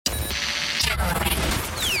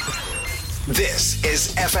This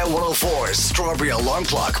is FM 104's Strawberry Alarm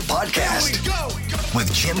Clock Podcast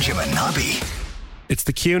with Jim and Nobby. It's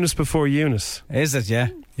the Cunis before Eunice. Is it? Yeah.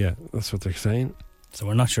 Yeah, that's what they're saying. So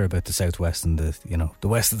we're not sure about the southwest and the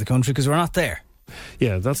west of the country because we're not there.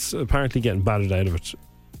 Yeah, that's apparently getting battered out of it.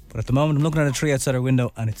 But at the moment, I'm looking at a tree outside our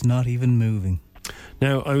window and it's not even moving.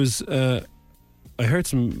 Now, I heard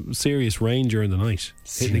some serious rain during the night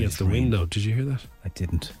hitting against the window. Did you hear that? I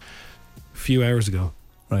didn't. A few hours ago.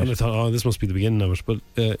 Right. And I thought, this must be the beginning of it.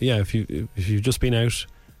 But yeah, if you've just been out,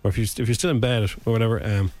 or if you're still in bed or whatever,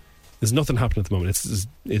 there's nothing happening at the moment.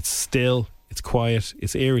 It's still, it's quiet,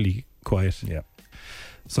 it's eerily quiet. Yeah.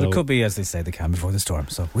 So but it could be, as they say, the calm before the storm.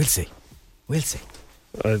 So we'll see. We'll see.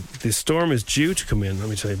 The storm is due to come in, let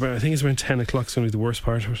me tell you. But I think it's around 10 o'clock is going to be the worst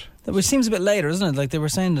part of it. Which seems a bit later, isn't it? Like they were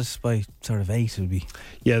saying that by sort of 8 it would be.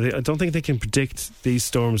 Yeah, I don't think they can predict these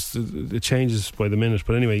storms. It changes by the minute.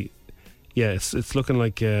 But anyway, yeah, it's looking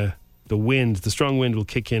like the strong wind will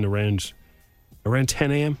kick in around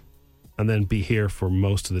 10 a.m. and then be here for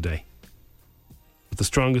most of the day. But the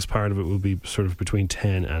strongest part of it will be sort of between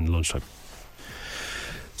 10 and lunchtime.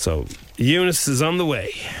 So, Eunice is on the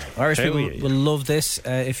way. Irish people will love this.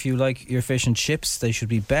 If you like your fish and chips, they should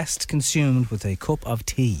be best consumed with a cup of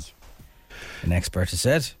tea, an expert has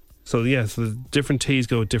said. So, yeah, so the different teas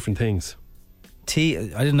go with different things. Tea,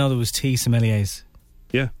 I didn't know there was tea sommeliers.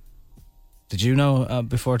 Yeah. Did you know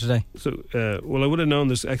before today? So, well, I would have known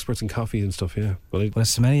there's experts in coffee and stuff, yeah. But a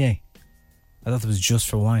sommelier? I thought it was just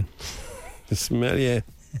for wine. A sommelier.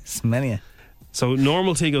 Sommelier. So,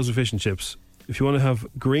 normal tea goes with fish and chips. If you want to have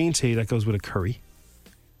green tea, that goes with a curry.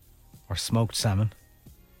 Or smoked salmon.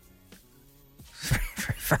 Very,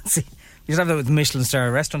 very fancy. You used to have that with the Michelin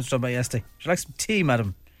star restaurant stuff about yesterday. Would you like some tea,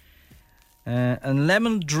 madam? And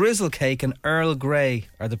lemon drizzle cake and Earl Grey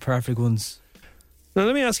are the perfect ones. Now,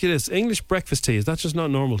 let me ask you this. English breakfast tea, is that just not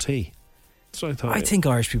normal tea? That's what I thought. I think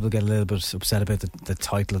Irish people get a little bit upset about the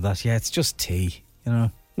title of that. Yeah, it's just tea, you know.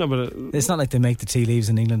 No, but it's not like they make the tea leaves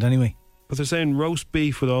in England anyway. But they're saying roast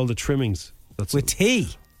beef with all the trimmings. That's with tea.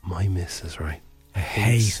 My missus, right? I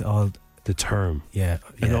hate all the term. Yeah.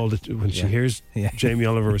 And all the when she hears Jamie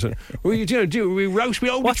Oliver saying, "What are you do? We roast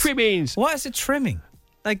with all the trimmings." What is a trimming?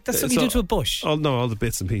 Like that's something you do to a bush. Oh no, all the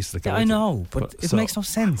bits and pieces that go. Yeah, I know, but it makes no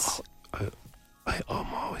sense.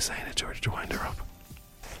 I'm always saying it to her to wind her up.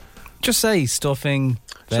 Just say stuffing,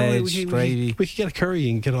 veg, gravy. We could get a curry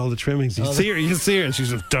and get all the trimmings. You can see her and she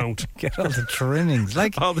says, don't. Get all the trimmings.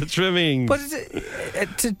 Like all the trimmings. But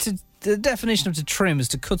the definition of to trim is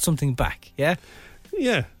to cut something back, yeah?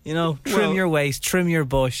 Yeah. You know, trim your waist, trim your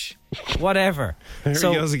bush, whatever. There he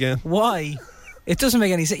goes again. Why? It doesn't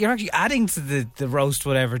make any sense. You're actually adding to the roast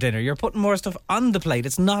whatever dinner. You're putting more stuff on the plate.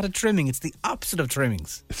 It's not a trimming. It's the opposite of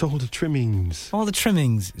trimmings. It's all the trimmings. All the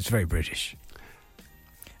trimmings. It's very British.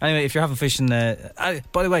 Anyway, if you're having fish by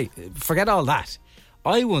the way, forget all that.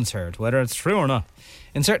 I once heard, whether it's true or not,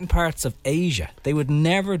 in certain parts of Asia, they would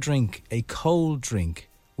never drink a cold drink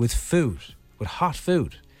with food, with hot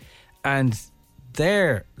food. And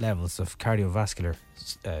their levels of cardiovascular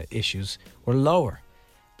issues were lower.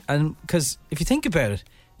 And because if you think about it,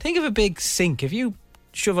 think of a big sink. If you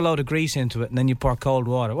shove a load of grease into it and then you pour cold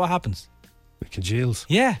water, what happens? It congeals.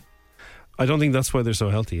 Yeah. I don't think that's why they're so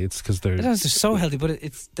healthy. It's because they're so healthy, but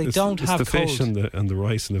they don't have the cold. fish and the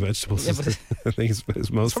rice and the vegetables. Yeah, but I think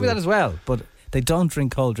it's most probably that as well. But they don't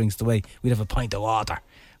drink cold drinks the way we'd have a pint of water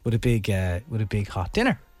with a big hot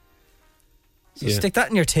dinner. So stick that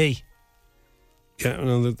in your tea. Yeah,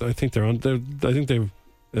 no, I think they're on. I think they've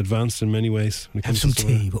advanced in many ways. When it have comes some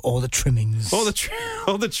tea with all the trimmings. All the trimmings.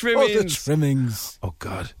 All the trimmings. Oh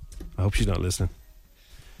God, I hope she's not listening.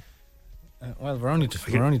 Well, we're only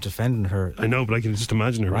defending her. I know, but I can just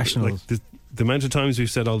imagine her. Rational. Like the amount of times we've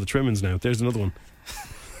said all the trimmings now. There's another one.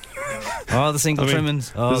 All the single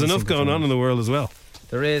trimmings. There's enough going on in the world as well.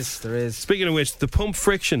 There is. Speaking of which, the pump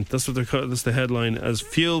friction. That's what that's the headline. As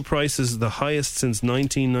fuel prices the highest since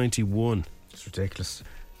 1991. It's ridiculous.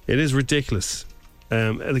 It is ridiculous.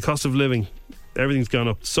 The cost of living. Everything's gone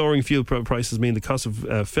up. Soaring fuel prices mean the cost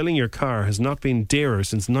of filling your car has not been dearer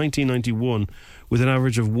since 1991, with an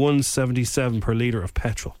average of $1.77 per litre of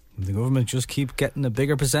petrol. The government just keep getting a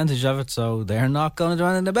bigger percentage of it, so they're not going to do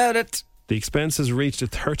anything about it. The expense has reached a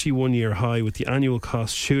 31-year high, with the annual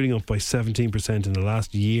cost shooting up by 17% in the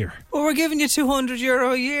last year. Well, we're giving you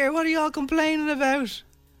 €200 a year. What are you all complaining about?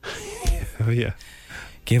 Oh, yeah.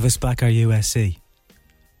 Give us back our USC.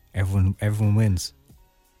 Everyone wins.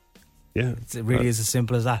 Yeah. It really is as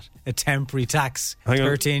simple as that. A temporary tax. Hang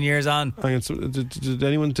 13 years on. Hang on. So, did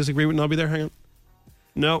anyone disagree with Nobby there? Hang on.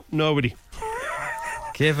 No, nobody.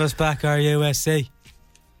 Give us back our USC.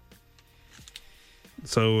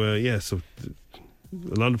 So so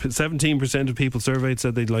a lot of 17% of people surveyed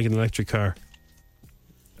said they'd like an electric car.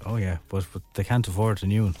 Oh yeah, but they can't afford a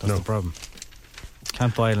new one. That's No. the problem.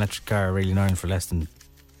 Can't buy an electric car really in Ireland for less than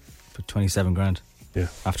 27 grand. Yeah.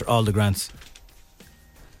 After all the grants.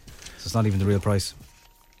 So it's not even the real price.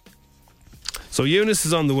 So Eunice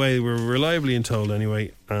is on the way. We're reliably told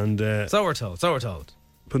anyway, and So we're told.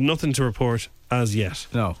 but nothing to report as yet.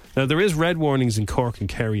 No. Now there is red warnings in Cork and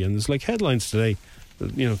Kerry, and there's like headlines today,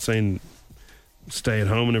 saying stay at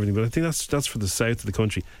home and everything. But I think that's for the south of the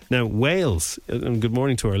country. Now Wales, and good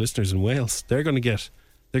morning to our listeners in Wales. They're going to get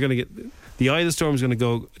the eye of the storm is going to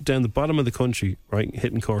go down the bottom of the country, right,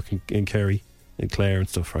 hitting Cork and Kerry and Clare and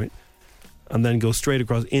stuff, right, and then go straight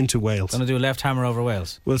across into Wales. Going to do a left hammer over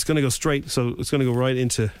Wales. Well, it's going to go straight, so it's going to go right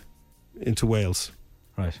into Wales.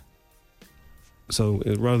 Right. So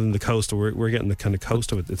rather than the coast, we're getting the kind of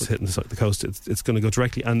coast of it. It's hitting the coast. It's going to go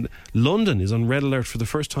directly. And London is on red alert for the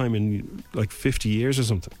first time in like 50 years or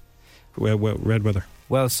something. Red weather.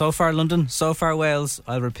 Well, so far London, so far Wales,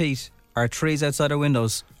 I'll repeat, our trees outside our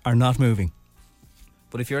windows are not moving.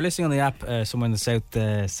 But if you're listening on the app somewhere in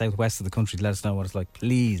the southwest of the country, let us know what it's like,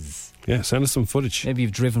 please. Yeah, send us some footage. Maybe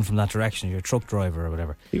you've driven from that direction, you're a truck driver or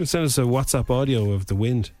whatever. You can send us a WhatsApp audio of the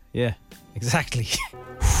wind. Yeah, exactly.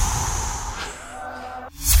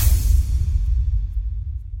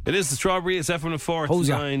 It is the Strawberry. It's F104.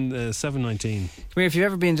 It's 7:19. Come here, if you've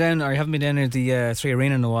ever been down or you haven't been down near the Three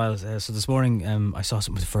Arena in a while, so this morning I saw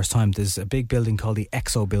something for the first time. There's a big building called the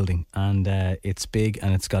EXO building, and it's big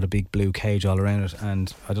and it's got a big blue cage all around it,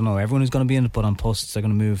 and I don't know everyone who's going to be in it, but on posts they're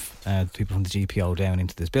going to move people from the GPO down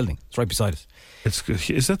into this building. It's right beside it.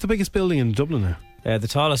 Is that the biggest building in Dublin now? The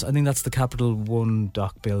tallest, I think that's the Capital One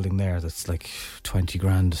dock building there. That's like 20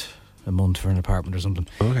 grand a month for an apartment or something.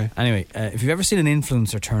 Okay. Anyway, if you've ever seen an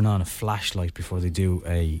influencer turn on a flashlight before they do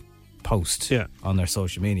a post on their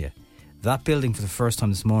social media, that building for the first time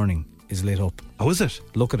this morning is lit up. Oh, is it?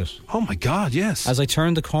 Look at it. Oh my God, yes. As I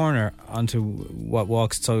turned the corner onto what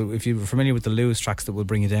walks, so if you're familiar with the Lewis tracks that will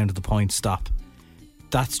bring you down to the point stop,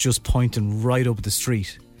 that's just pointing right up the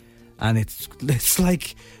street, and it's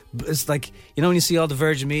like, when you see all the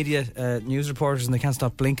Virgin Media news reporters and they can't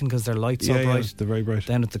stop blinking because their lights so bright. Yeah, they're very bright.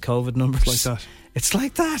 Down at the COVID numbers. It's like that. It's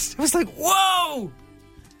like that. It was like, whoa!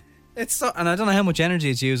 It's so, and I don't know how much energy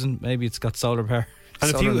it's using. Maybe it's got solar power.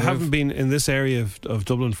 And if you haven't been in this area of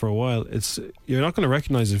Dublin for a while, you're not going to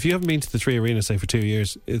recognise it. If you haven't been to the Three Arena, say, for 2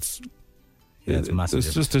 years, it's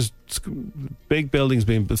massive. There's big buildings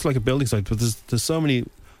it's like a building site, but there's so many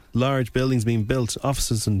large buildings being built,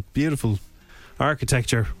 offices and beautiful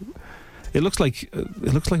architecture. It looks like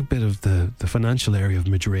a bit of the financial area of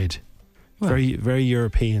Madrid. Well, very, very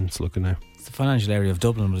European it's looking now. It's the financial area of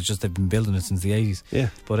Dublin, but it's just they've been building it since the 80s. Yeah.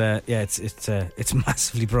 But it's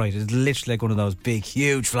massively bright. It's literally like one of those big,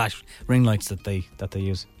 huge flash ring lights that they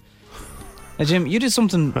use. Now, Jim, you did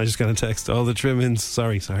something. I just got a text. All the trim-ins.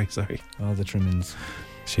 Sorry. All the trim-ins.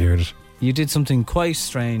 She heard it. You did something quite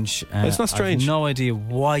strange. It's not strange. I have no idea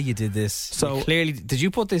why you did this. So clearly, did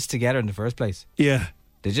you put this together in the first place? Yeah.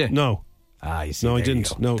 Did you? No. You see, no, I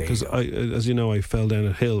didn't. No, because as you know, I fell down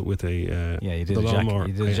a hill with a you did lawnmower.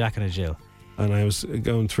 You did a jack and a Jill, and I was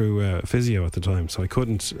going through physio at the time, so I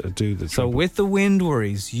couldn't do the. So with the wind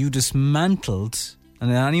worries, you dismantled.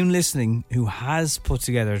 And anyone listening who has put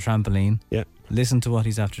together a trampoline, listen to what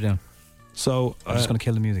he's after doing. So I'm just going to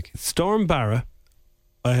kill the music. Storm Barra,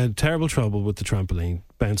 I had terrible trouble with the trampoline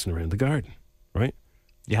bouncing around the garden. Right?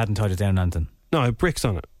 You hadn't tied it down, Anton? No, I had bricks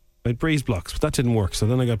on it. I had breeze blocks, but that didn't work. So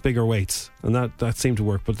then I got bigger weights, and that seemed to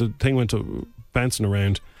work. But the thing went to bouncing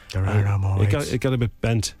around. It got a bit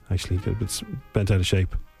bent, actually, a bit bent out of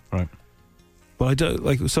shape. Right. But I do,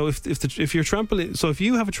 like, so if your trampoline, so if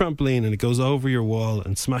you have a trampoline and it goes over your wall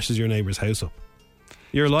and smashes your neighbour's house up,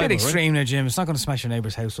 you're liable, right? It's a bit extreme now, Jim. It's not going to smash your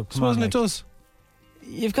neighbour's house up. Supposing it does.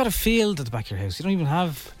 You've got a field at the back of your house. You don't even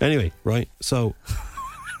have. Anyway, right. So,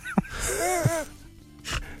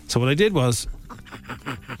 so what I did was,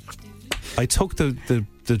 I took the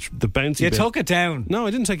bouncy. You bit. took it down. No,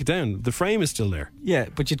 I didn't take it down. The frame is still there. Yeah,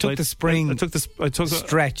 but you took the spring. I took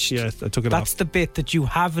stretched. Yeah, I took it off. That's the bit that you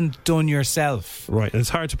haven't done yourself. Right, and it's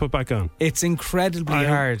hard to put back on. It's incredibly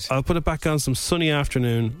hard. I'll put it back on some sunny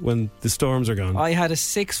afternoon when the storms are gone. I had a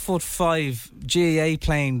 6'5" GAA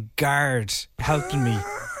playing guard helping me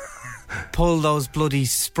pull those bloody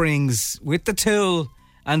springs with the tool,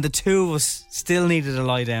 and the two of us still needed to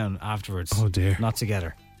lie down afterwards. Oh dear, not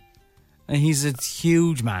together. And he's a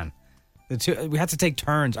huge man. We had to take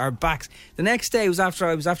turns. Our backs. The next day was after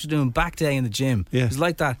I was doing back day in the gym. Yeah. It was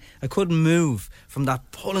like that. I couldn't move from that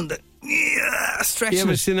pulling the stretching Yeah,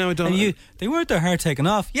 but it. see, now I don't- And they weren't their hair taken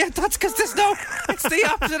off. Yeah, that's because there's no. It's the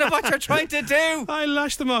opposite of what you're trying to do. I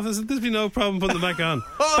lashed them off. I said, there'll be no problem putting them back on.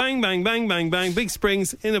 Bang, bang, bang, bang, bang. Big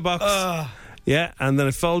springs in a box. Yeah, and then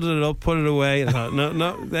I folded it up, put it away. And I thought,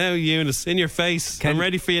 no, now, Eunice, in your face. I'm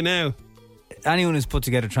ready for you now. Anyone who's put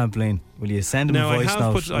together a trampoline, will you send them Now, a voice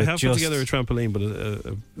note? I have put together a trampoline, but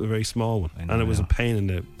a very small one. know, And it was a pain in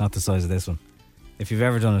the... Not the size of this one. If you've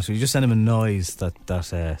ever done it, will you just send him a noise that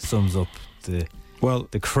sums up the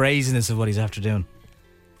craziness of what he's after doing?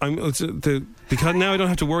 Because now I don't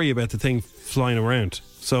have to worry about the thing flying around.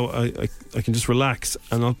 So I can just relax.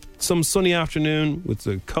 And some sunny afternoon with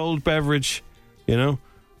a cold beverage, I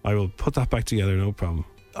will put that back together, no problem.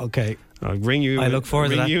 Okay. I'll ring you. I look forward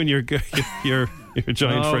to that. Ring you and your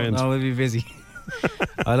giant friend. No, we'll be busy.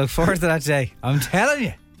 I look forward to that day. I'm telling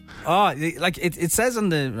you. Oh, like it says on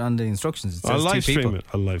the instructions. It says I'll live two people. stream it.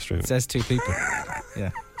 I'll live stream it. It says 2 people.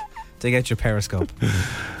 Yeah. Dig out your Periscope.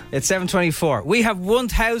 It's 7:24. We have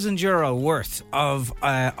 €1,000 worth of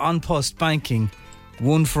On Post Banking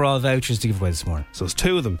One for All vouchers to give away this morning. So it's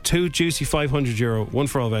 2 of them. 2 juicy €500 One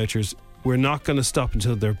for All vouchers. We're not going to stop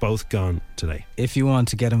until they're both gone today. If you want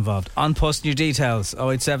to get involved, On Post your details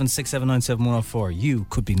 087 679 7104. You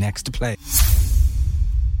could be next to play.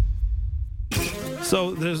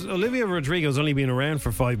 So there's Olivia Rodrigo's only been around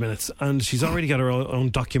for 5 minutes and she's already got her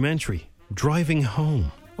own documentary, Driving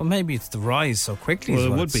Home. Well, maybe it's the rise so quickly.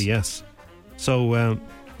 Well, it would be, yes. So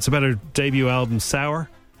it's about her debut album, Sour.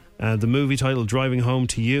 The movie titled Driving Home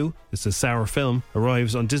to You, it's a Sour film,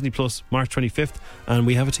 arrives on Disney Plus March 25th, and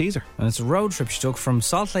we have a teaser. And it's a road trip she took from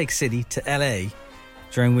Salt Lake City to LA,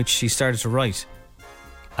 during which she started to write,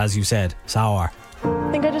 as you said, Sour.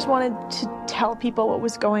 I think I just wanted to tell people what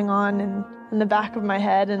was going on in the back of my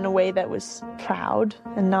head in a way that was proud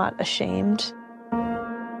and not ashamed.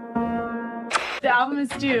 The album is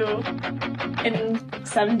due in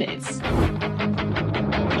 7 days.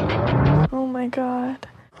 Oh my God.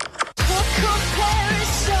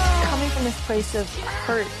 Coming from this place of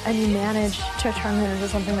hurt and you manage to turn it into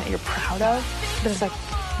something that you're proud of, there's like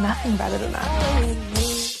nothing better than that.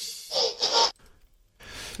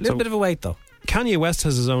 A little bit of a wait though. Kanye West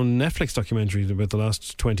has his own Netflix documentary about the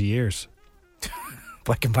last 20 years.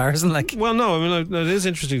 By comparison, like... Well, no, I mean, it is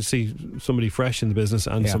interesting to see somebody fresh in the business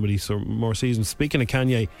and somebody more seasoned. Speaking of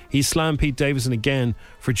Kanye, he slammed Pete Davidson again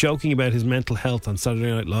for joking about his mental health on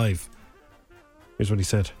Saturday Night Live. Here's what he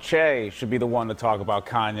said. Che should be the one to talk about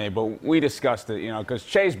Kanye, but we discussed it, because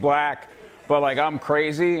Che's black, but like I'm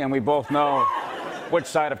crazy, and we both know which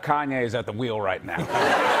side of Kanye is at the wheel right now.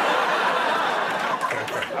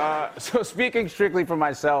 So speaking strictly for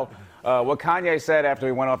myself, what Kanye said after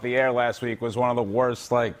he went off the air last week was one of the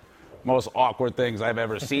worst, most awkward things I've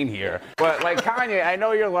ever seen here. But Kanye, I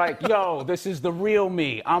know you're like, yo, this is the real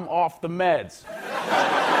me. I'm off the meds.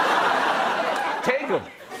 Take them.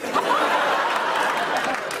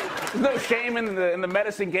 There's no shame in the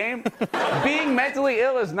medicine game. Being mentally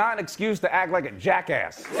ill is not an excuse to act like a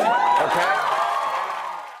jackass. Okay?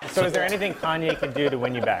 So is there anything Kanye can do to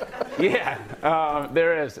win you back? Yeah,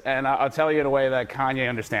 there is. And I'll tell you in a way that Kanye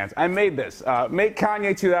understands. I made this. Make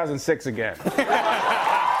Kanye 2006 again.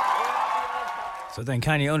 So then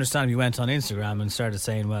Kanye understandably went on Instagram and started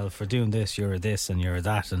saying, well, for doing this, you're this and you're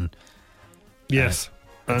that. And yes.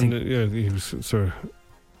 And he was sort of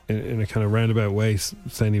in a kind of roundabout way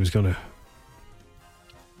saying he was going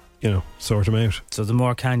to, sort him out. So the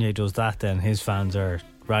more Kanye does that, then his fans are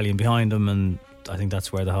rallying behind him, and I think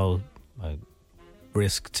that's where the whole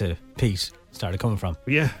risk to Pete started coming from.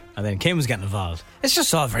 Yeah. And then Kim was getting involved. It's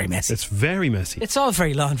just all very messy. It's very messy. It's all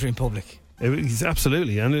very laundry in public.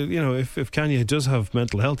 Absolutely. And, if Kanye does have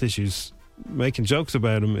mental health issues, making jokes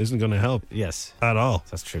about him isn't going to help. Yes. At all.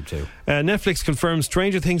 That's true too. Netflix confirms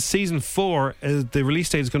Stranger Things Season 4, the release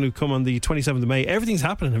date is going to come on the 27th of May. Everything's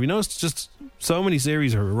happening. Have you noticed? Just so many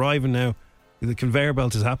series are arriving now. The conveyor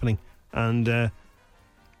belt is happening. And...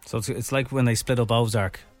 So it's like when they split up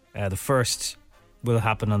Ozark. The first will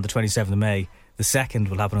happen on the 27th of May. The second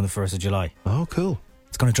will happen on the 1st of July. Oh, cool.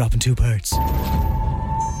 It's going to drop in 2 parts. You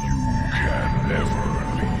can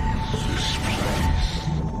never leave this place.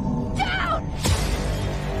 Down!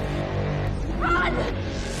 Run!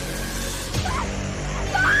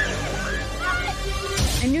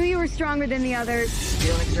 I knew you were stronger than the others.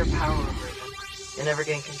 Feel like your power over them. You never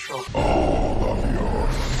gain control. All of your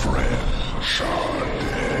friends are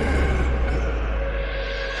dead.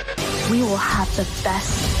 We will have the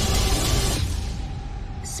best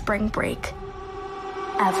spring break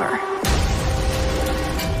ever.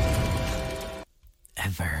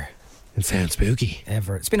 Ever. It sounds spooky.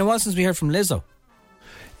 Ever. It's been a while since we heard from Lizzo.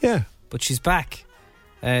 Yeah. But she's back.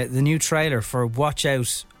 The new trailer for Watch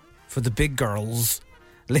Out for the Big Girls.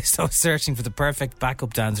 Lizzo is searching for the perfect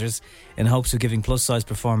backup dancers in hopes of giving plus-size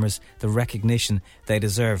performers the recognition they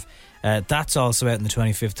deserve. That's also out on the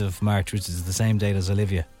 25th of March, which is the same date as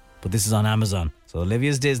Olivia. But this is on Amazon. So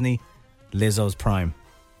Olivia's Disney, Lizzo's Prime.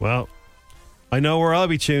 Well, I know where I'll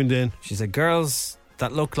be tuned in. She said, girls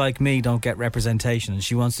that look like me don't get representation, and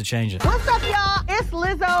she wants to change it. What's up, y'all? It's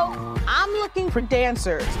Lizzo. I'm looking for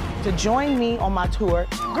dancers to join me on my tour.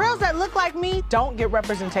 Girls that look like me don't get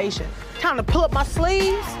representation. Time to pull up my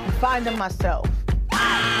sleeves and find them myself.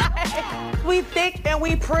 We thick and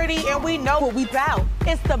we pretty and we know what we about.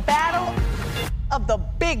 It's the battle of the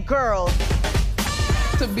big girls.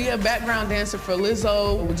 To be a background dancer for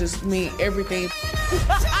Lizzo would just mean everything.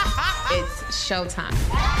 It's showtime.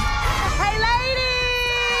 Hey, ladies!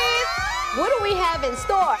 What do we have in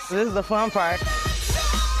store? This is the fun part.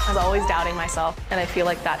 I was always doubting myself, and I feel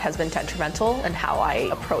like that has been detrimental in how I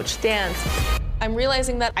approach dance. I'm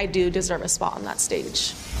realizing that I do deserve a spot on that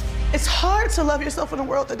stage. It's hard to love yourself in a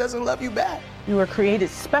world that doesn't love you back. You were created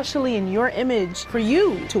specially in your image for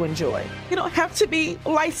you to enjoy. You don't have to be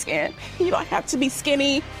light-skinned. You don't have to be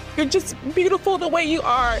skinny. You're just beautiful the way you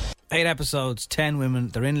are. 8 episodes, 10 women.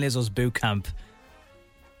 They're in Lizzo's boot camp.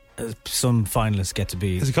 Some finalists get to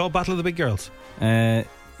be... Is it called Battle of the Big Girls? Yeah,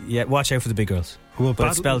 Watch Out for the Big Girls. Well, but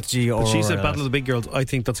it's spelled G-O-R. She said Battle of the Big Girls. I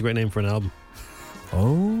think that's a great name for an album.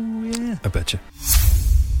 Oh, yeah. I bet you.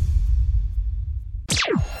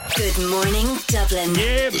 Good morning, Dublin.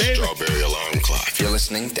 Yeah, The baby. Strawberry Alarm Clock. You're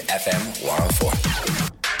listening to FM 104.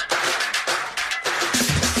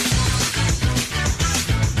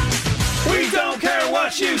 We don't care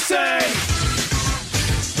what you say.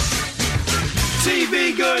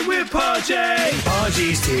 TV Guide with Podgy.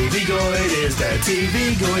 Podgy's TV Guide is the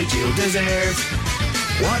TV Guide you deserve.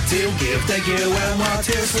 What to give to you and what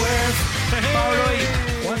to swerve. Alright,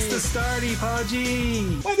 what's the starty,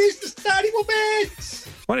 Podgy? What is the starty, Muppets?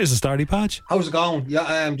 What is the starty, Podge? How's it going?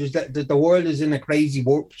 Yeah, just the world is in a crazy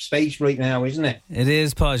warp space right now, isn't it? It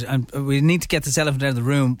is, Podge, and we need to get this elephant out of the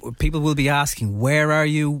room. People will be asking, where are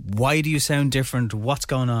you? Why do you sound different? What's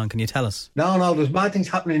going on? Can you tell us? No, there's mad things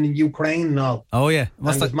happening in Ukraine and all. Oh, yeah.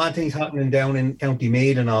 There's mad things happening down in County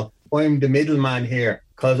Meath and all. I'm the middleman here,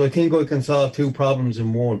 because I think I can solve 2 problems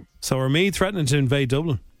in one. So are Meath threatening to invade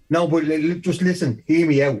Dublin? No, but just listen, hear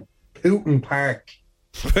me out. Putin Park.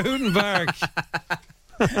 Putin Park.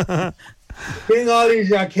 Bring all these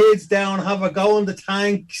your kids down, have a go on the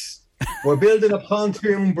tanks. We're building a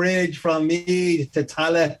pontoon bridge from Meath to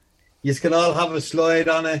Tallaght. You can all have a slide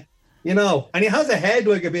on it, you know. And he has a head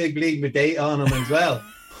like a big lead with date on him as well.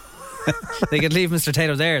 They could leave Mr.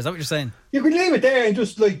 Tato there, is that what you're saying? You could leave it there and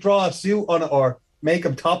just like draw a suit on it or make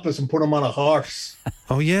him topless and put him on a horse.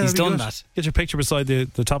 Oh yeah, he's done that. Get your picture beside the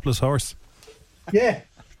topless horse. Yeah.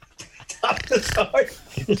 Topless horse.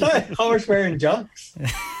 It's not a horse wearing jocks.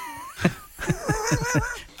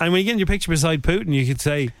 And when you get in your picture beside Putin, you could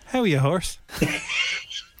say, how are you, horse?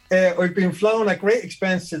 I've been flown at great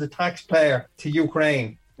expense to the taxpayer to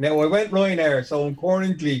Ukraine. Now, I went Ryanair, so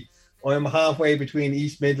currently I'm halfway between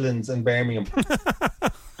East Midlands and Birmingham.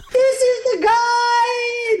 This is the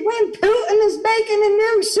guide when Putin is making a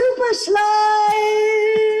new super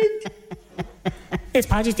slide. It's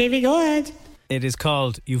Podgy TV Good. It is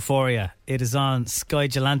called Euphoria. It is on Sky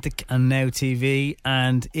Atlantic and Now TV,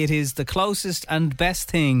 and it is the closest and best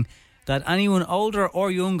thing that anyone older or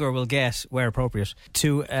younger will get, where appropriate,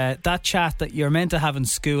 to that chat that you're meant to have in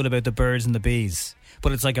school about the birds and the bees.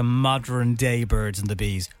 But it's like a modern day birds and the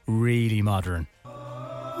bees. Really modern.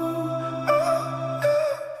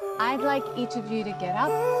 I'd like each of you to get up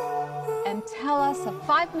and tell us a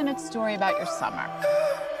 5-minute story about your summer.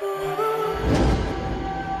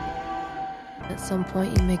 At some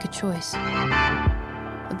point, you make a choice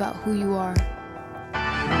about who you are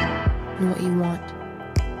and what you want.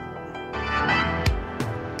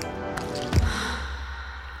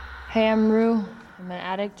 Hey, I'm Rue. I'm an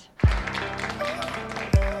addict.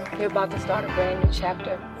 You're about to start a brand new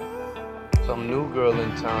chapter. Some new girl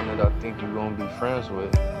in town that I think you're gonna be friends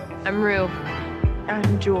with. I'm Rue.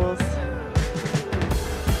 I'm Jules.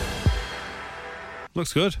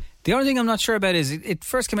 Looks good. The only thing I'm not sure about is it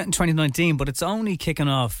first came out in 2019, but it's only kicking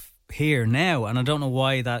off here now, and I don't know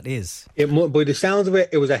why that is. By the sounds of it,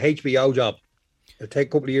 it was a HBO job. It'll take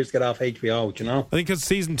a couple of years to get off HBO, do you know? I think because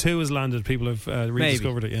season 2 has landed, people have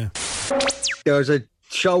rediscovered it, yeah. There's a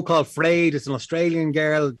show called Frayed. It's an Australian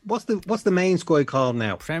girl. What's the main Sky called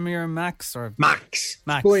now? Premier Max or Max?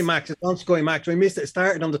 Sky Max. It's on Sky Max. I missed it. It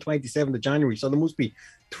started on the 27th of January, so there must be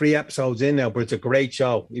 3 episodes in now, but it's a great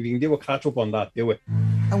show. If you can do a catch up on that, do it.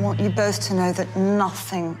 I want you both to know that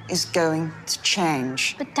nothing is going to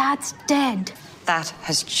change. But Dad's dead. That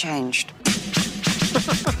has changed.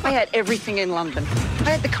 I had everything in London.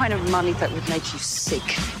 I had the kind of money that would make you sick.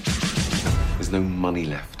 There's no money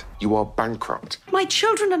left. You are bankrupt. My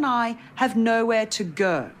children and I have nowhere to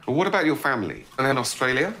go. But what about your family? And then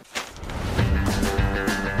Australia?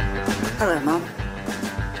 Hello, Mum.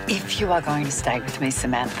 If you are going to stay with me,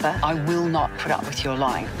 Samantha, I will not put up with your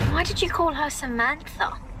lying. Why did you call her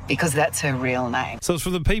Samantha? Because that's her real name. So it's for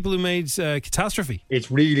the people who made Catastrophe.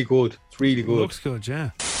 It's really good. It's really good. Looks good,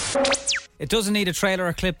 yeah. It doesn't need a trailer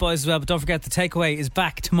or clip, boys, as well, but don't forget The Takeaway is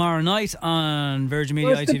back tomorrow night on Virgin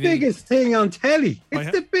Media ITV. It's the biggest thing on telly.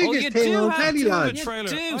 It's the biggest thing on telly, lads.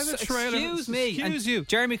 Excuse me. Excuse you.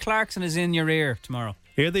 Jeremy Clarkson is in your ear tomorrow.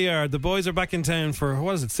 Here they are. The boys are back in town for,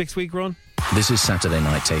 6-week run? This is Saturday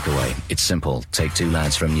Night Takeaway. It's simple. Take 2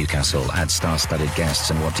 lads from Newcastle, add star-studded guests,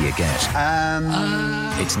 and what do you get?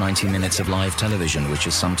 It's 90 minutes of live television, which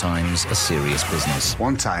is sometimes a serious business.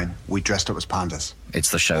 One time, we dressed up as pandas. It's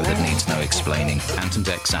the show that needs no explaining. Anton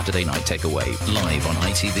Deck Saturday Night Takeaway, live on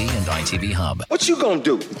ITV and ITV Hub. What you gonna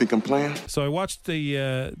do? You think I'm playing? So I watched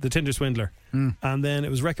the Tinder Swindler, and then it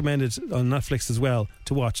was recommended on Netflix as well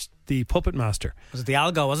to watch The Puppet Master. Was it the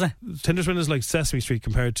Algo, was it? Tinder Swindler is like Sesame Street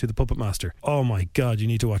compared to The Puppet Master. Oh my God, you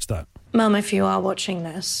need to watch that. Mum, if you are watching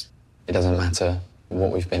this, it doesn't matter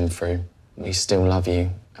what we've been through. We still love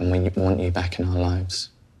you and we want you back in our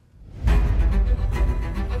lives.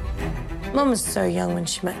 Mum was so young when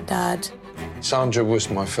she met Dad, Sandra was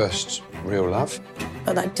my first real love.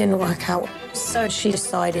 but that didn't work out. So she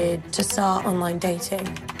decided to start online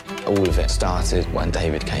dating. All of it started when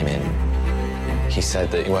David came in. He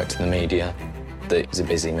said that he worked in the media, that he was a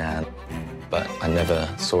busy man, but I never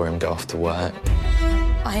saw him go off to work.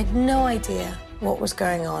 I had no idea what was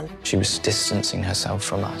going on. She was distancing herself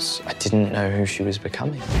from us. I didn't know who she was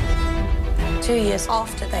becoming. 2 years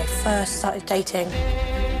after they first started dating,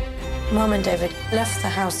 Mum and David left the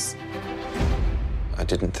house. I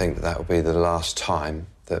didn't think that would be the last time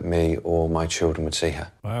that me or my children would see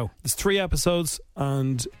her. Wow. There's 3 episodes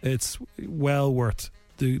and it's well worth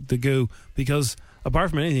the go, because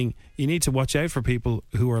apart from anything, you need to watch out for people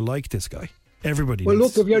who are like this guy. Everybody Well,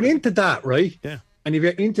 needs look, if you're into that, right? Yeah. And if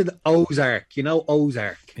you're into the Ozark, you know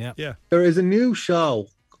Ozark? Yeah. There is a new show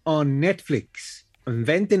on Netflix,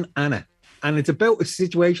 Inventing Anna, and it's about a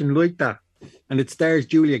situation like that. And it stars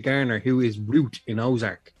Julia Garner, who is Ruth in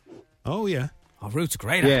Ozark. Oh, yeah. Oh, Ruth's a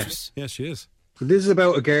great actress. Yeah, she is. So this is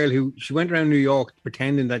about a girl who, she went around New York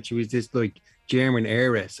pretending that she was this, like, German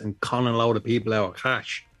heiress and conning a load of people out of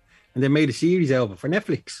cash. And they made a series out of it for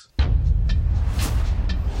Netflix.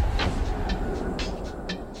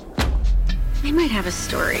 I might have a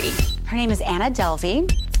story. Her name is Anna Delvey,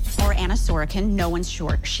 or Anna Sorokin. No one's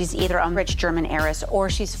sure. She's either a rich German heiress or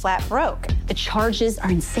she's flat broke. The charges are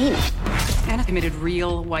insane. Anna committed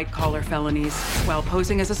real white-collar felonies while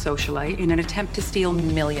posing as a socialite in an attempt to steal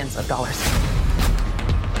millions of dollars.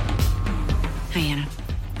 Hi, Anna.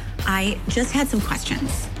 I just had some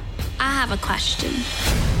questions. I have a question.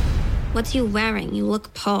 What's you wearing? You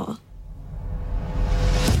look poor.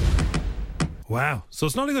 Wow. So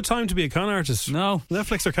it's not a good time to be a con artist. No.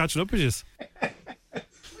 Netflix are catching up with you.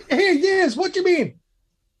 Hey, yes, what do you mean?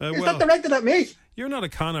 Is that directed at me? You're not a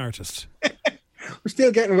con artist. We're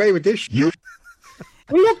still getting away with this. Look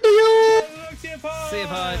to you! See you,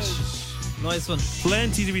 Podge. Nice one.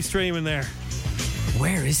 Plenty to be streaming there.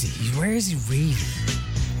 Where is he? Where is he really?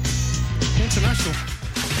 International.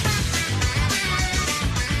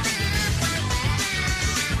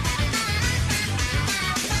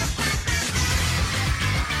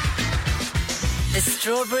 The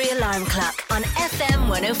Strawberry Alarm Clock on FM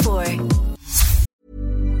 104.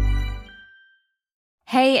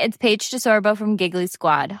 Hey, it's Paige DeSorbo from Giggly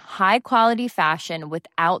Squad. High quality fashion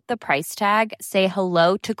without the price tag. Say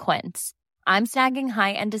hello to Quince. I'm snagging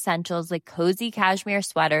high-end essentials like cozy cashmere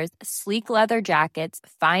sweaters, sleek leather jackets,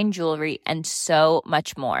 fine jewelry, and so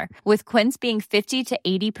much more. With Quince being 50 to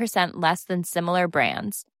 80% less than similar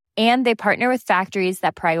brands. And they partner with factories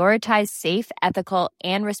that prioritize safe, ethical,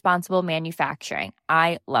 and responsible manufacturing.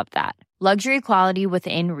 I love that. Luxury quality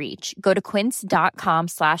within reach. Go to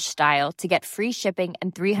quince.com/style to get free shipping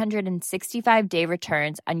and 365-day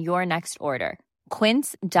returns on your next order.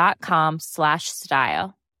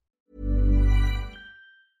 Quince.com/style.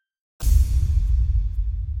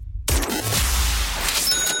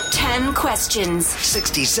 10 questions.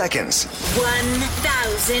 60 seconds.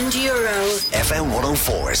 €1,000. FM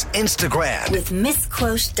 104's Instagram. With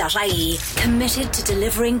misquote.ie. Committed to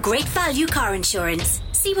delivering great value car insurance.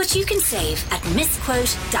 See what you can save at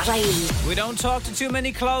misquote.ie. We don't talk to too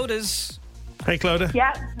many Clodas. Hey, Clodagh.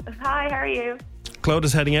 Yeah. Hi, how are you?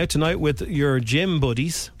 Clodagh's heading out tonight with your gym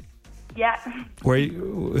buddies. Yeah.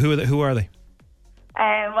 Who are they?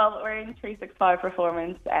 Well, we're in 365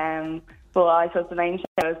 Performance, but I suppose the main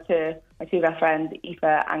shout out to my two best friends,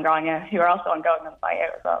 Aoife and Grania, who are also ongoing on the night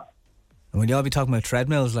out as well. And will you all be talking about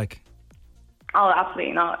treadmills, like? Oh,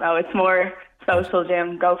 absolutely not. No, it's more social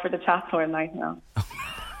gym. Go for the chat for a night now.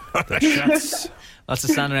 Shots. Lots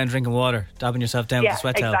of standing around drinking water, dabbing yourself down with a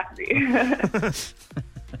sweat towel. Exactly.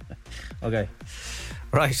 Okay.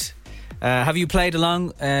 Right. Have you played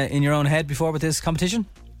along in your own head before with this competition?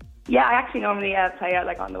 Yeah, I actually normally play out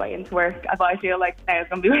like on the way into work, but I feel like now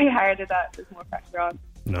it's going to be way harder that there's more pressure on.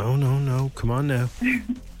 No. Come on now.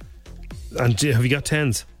 And have you got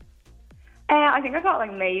 10s? I think I got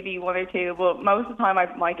like maybe one or two, but most of the time I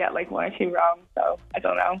might get like one or two wrong, so I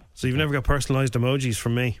don't know. So you've never got personalised emojis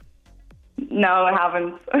from me? No, I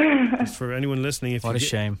haven't. Just for anyone listening, What a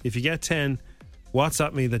shame. If you get 10,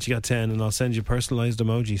 WhatsApp me that you got 10 and I'll send you personalised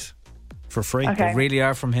emojis for free. Okay. They really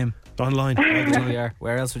are from him. Online. They really are.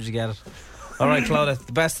 Where else would you get it? All right, Clodagh,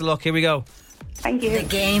 the best of luck. Here we go. Thank you. The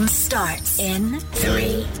game starts in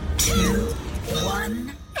 3, 2,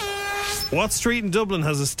 1. What street in Dublin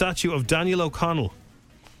has a statue of Daniel O'Connell?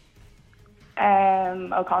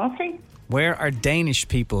 O'Connell Street? Where are Danish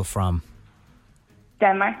people from?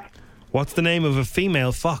 Denmark. What's the name of a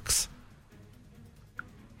female fox?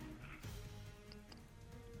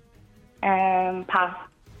 Pass.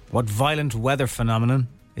 What violent weather phenomenon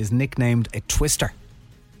is nicknamed a twister?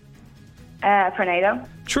 Tornado.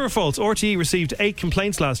 True or false? RTE received 8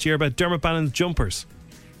 complaints last year about Dermot Bannon's jumpers.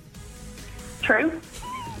 True.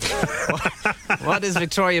 What is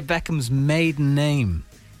Victoria Beckham's maiden name?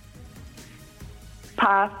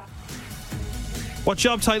 Pass. What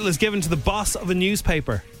job title is given to the boss of a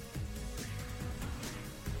newspaper?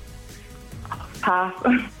 Pass.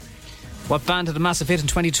 What band had a massive hit in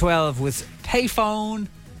 2012 with Payphone?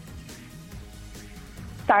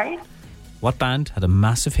 Sorry? What band had a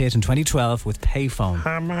massive hit in 2012 with Payphone?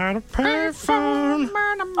 I'm out of payphone.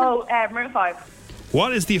 Oh, Maroon 5.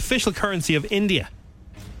 What is the official currency of India?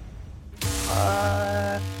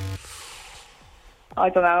 I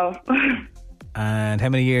don't know. And how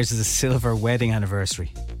many years is a silver wedding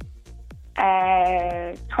anniversary?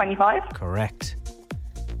 25. Correct.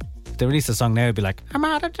 If they released a song now, it'd be like, I'm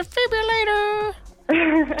out of defibrillator.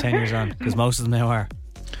 10 years on, because most of them now are.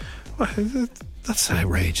 That's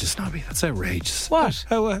outrageous, Nobby. That's outrageous. What?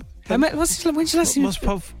 When's the last most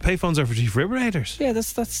payphones are for defibrillators. Yeah,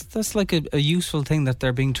 that's like a useful thing that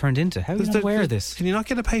they're being turned into. How are you not aware of this? Can you not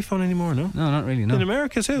get a payphone anymore, no? No, not really, no. In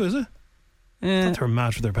America too, is it? I thought they were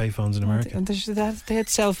mad for their payphones in America. And they had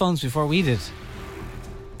cell phones before we did.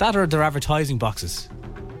 That or their advertising boxes.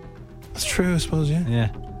 That's true, I suppose, yeah. Yeah.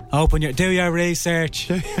 Do your research.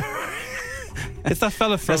 It's that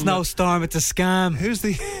fella from... There's no storm, it's a scam. Who's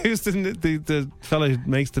the fella who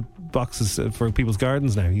makes the boxes for people's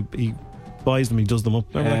gardens now? He buys them, he does them up.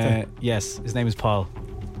 Remember that guy? Yes, his name is Paul.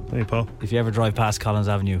 Hey, Paul. If you ever drive past Collins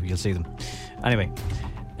Avenue, you'll see them. Anyway,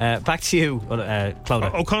 back to you,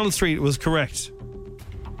 Clodagh. O'Connell Street was correct.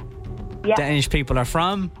 Yeah. Danish people are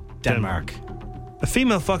from Denmark. A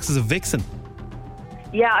female fox is a vixen.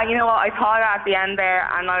 Yeah, you know what? I thought at the end there,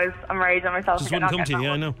 and I'm raging myself. Just wouldn't come to you,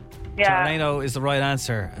 yeah, I know. Yeah. Tornado is the right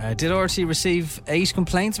answer. Did RT receive 8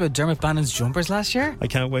 complaints about Dermot Bannon's jumpers last year? I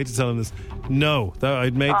can't wait to tell him this. No,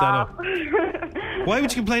 I'd made that up. Why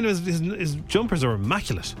would you complain about his jumpers are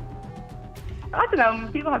immaculate? I don't know.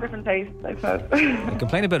 People have different tastes, I suppose. I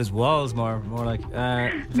complain about his walls more like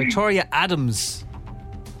Victoria Adams.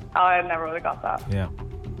 Oh, I never would have got that. Yeah.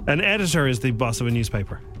 An editor is the boss of a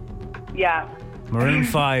newspaper. Yeah. Maroon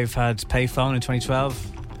 5 had Payphone in 2012.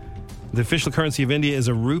 The official currency of India is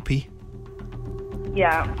a rupee.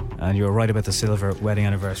 Yeah. And you were right about the silver wedding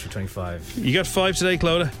anniversary 25. You got 5 today,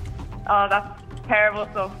 Clodagh. Oh, that's terrible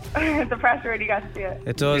stuff. The pressure really gets to you.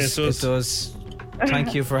 It does. Yeah, it does.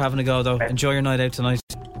 Thank you for having a go, though. Enjoy your night out tonight.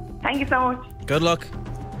 Thank you so much. Good luck.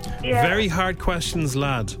 Yeah. Very hard questions,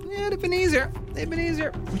 lad. Yeah, they've been easier.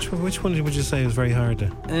 Which one would you say was very hard?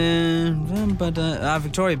 Victoria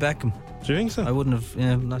Beckham. Do you think so? I wouldn't have.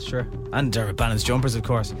 Yeah, I'm not sure. And Dermot Bannon's jumpers, of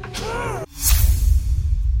course.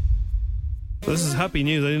 Well, this is happy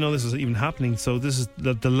news. I didn't know this was even happening. So this is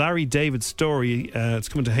the Larry David story. It's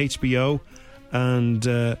coming to HBO and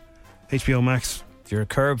HBO Max. If you're a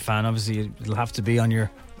Curb fan, obviously it'll have to be on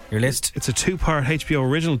your Your list? It's a 2-part HBO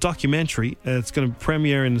original documentary. It's going to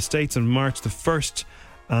premiere in the States on March the 1st.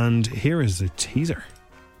 And here is a teaser.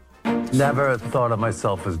 Never thought of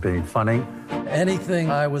myself as being funny.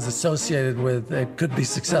 Anything I was associated with that could be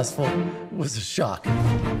successful was a shock.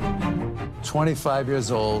 25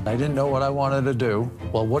 years old. I didn't know what I wanted to do.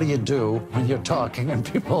 Well, what do you do when you're talking and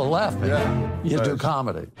people are laughing? You do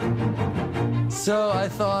comedy. So I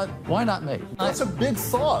thought, why not me? That's a big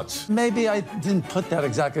thought. Maybe I didn't put that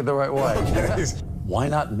exactly the right way. Why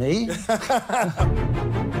not me?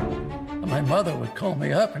 My mother would call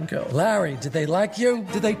me up and go, Larry, did they like you?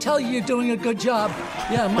 Did they tell you you're doing a good job?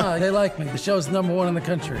 Yeah, Ma, they like me. The show's #1 in the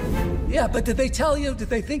country. Yeah, but did they tell you? Did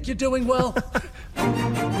they think you're doing well?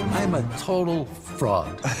 I'm a total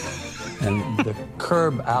fraud. And the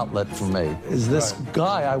Curb outlet for me is this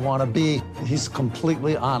guy I want to be. He's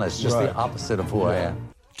completely honest, just the opposite of who I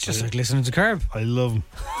am. Just like listening to Curb. I love him.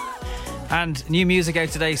 And new music out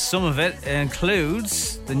today. Some of it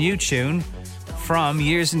includes the new tune from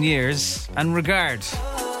Years and Years and Regard.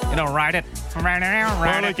 You know, ride it. Ride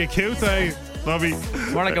More like a cute, Bobby.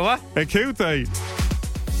 More like a what? A cute,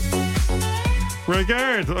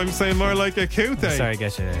 Regard. I'm saying more like a cute. Sorry,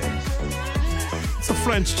 get you. It's a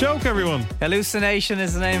French joke, everyone. Hallucination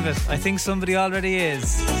is the name of it. I think somebody already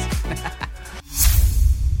is.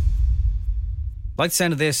 Like the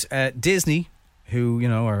sound of this, Disney, who, you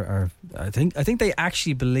know, are I think they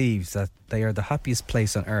actually believe that they are the happiest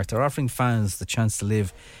place on earth. They're offering fans the chance to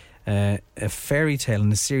live a fairy tale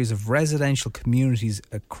in a series of residential communities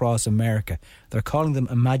across America. They're calling them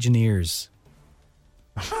Imagineers.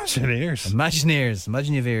 Imagineers.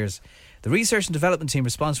 The research and development team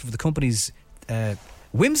responsible for the company's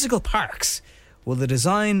whimsical parks will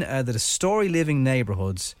design the story living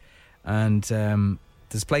neighbourhoods, and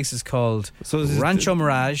this place is called Rancho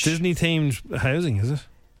Mirage. Disney themed housing, is it?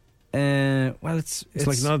 Well, it's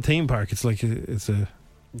like not a theme park. It's like it's a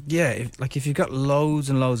if you've got loads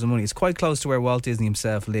and loads of money, it's quite close to where Walt Disney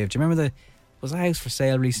himself lived. Do you remember was a house for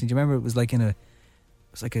sale recently? Do you remember it was like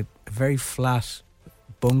a very flat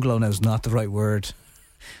bungalow? Now is not the right word.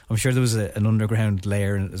 I'm sure there was an underground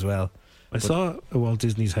layer in it as well. I saw a Walt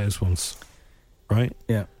Disney's house once, right?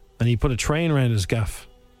 Yeah. And he put a train around his gaff.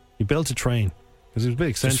 He built a train because it was a bit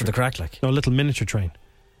eccentric. Just for the crack, like? No, a little miniature train.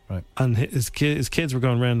 Right. And his kids were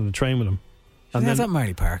going around on the train with him. And then that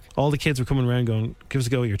Marley Park. All the kids were coming around going, give us a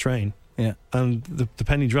go at your train. Yeah. And the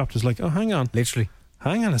penny dropped. It was like, oh, hang on. Literally.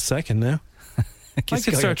 Hang on a second now. I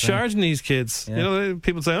could start charging these kids. Yeah. You know,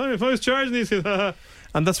 people say, oh, if I was charging these kids,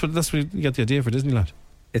 and that's what you get the idea for Disneyland.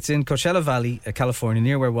 It's in Coachella Valley, California,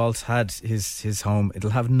 near where Walt had his home.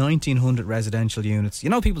 It'll have 1,900 residential units. You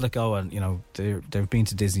know, people that go and, you know, they've been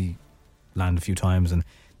to Disneyland a few times and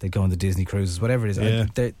they go on the Disney cruises, whatever it is.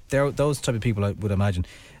 Yeah. They're those type of people, I would imagine.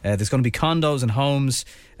 There's going to be condos and homes,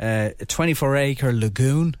 a 24-acre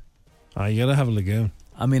lagoon. You got to have a lagoon.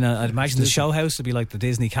 I mean, I'd imagine the show house would be like the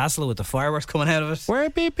Disney Castle with the fireworks coming out of it.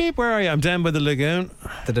 Where are you? I'm down by the lagoon.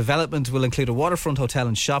 The development will include a waterfront hotel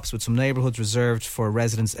and shops with some neighbourhoods reserved for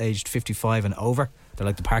residents aged 55 and over. They're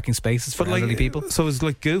like the parking spaces for elderly people. So it's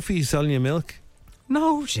like Goofy selling you milk?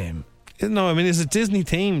 No, Jim. No, I mean, is it Disney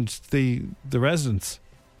themed, the residents?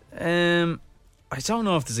 I don't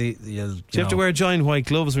know if there's a... Do you have to wear giant white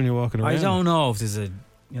gloves when you're walking around? I don't know if there's a...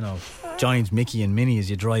 giant Mickey and Minnie as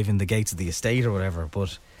you drive in the gates of the estate or whatever,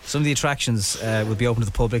 but some of the attractions will be open to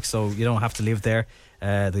the public, so you don't have to live there.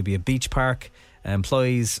 There'll be a beach park.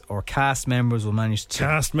 Employees or cast members will manage to...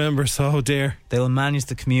 Cast members, oh dear. They will manage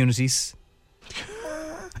the communities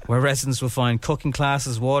where residents will find cooking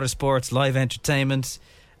classes, water sports, live entertainment.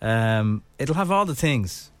 It'll have all the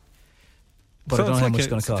things, but I don't know how much it's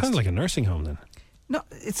going to cost. It's kind of like a nursing home then. No,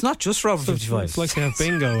 it's not just for over 55. It's like they have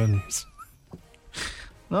bingo and...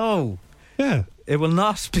 No. Yeah. It will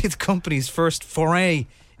not be the company's first foray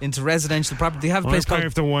into residential property. They have a place called...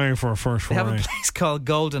 if they're wiring for a first foray. They have a place called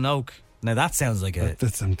Golden Oak. Now that sounds like a...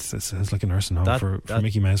 That sounds like a nursing home for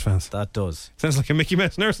Mickey Mouse fans. That does. Sounds like a Mickey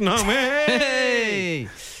Mouse nursing home. Hey!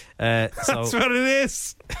 That's what it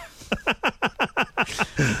is.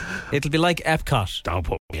 It'll be like Epcot. Don't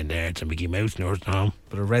put me in there. It's a Mickey Mouse nursing home.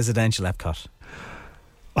 But a residential Epcot.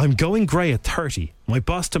 I'm going grey at 30. My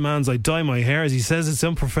boss demands I dye my hair as he says it's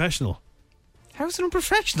unprofessional. How is it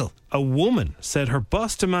unprofessional? A woman said her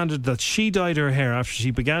boss demanded that she dyed her hair after she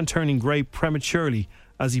began turning grey prematurely,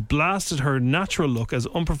 as he blasted her natural look as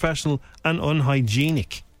unprofessional and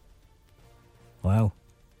unhygienic. Wow.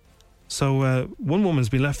 So one woman's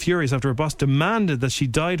been left furious after her boss demanded that she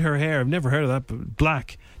dyed her hair, I've never heard of that, but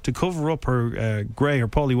black, to cover up her grey or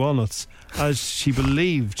Polly Walnuts, as she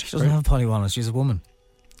believed... She doesn't have Polly Walnuts, she's a woman.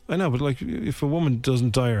 I know, but like if a woman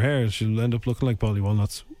doesn't dye her hair, she'll end up looking like Polly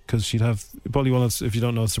Walnuts. because she'd have Paulie Walnuts, if you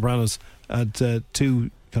don't know, Sopranos, had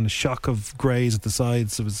two kind of shock of greys at the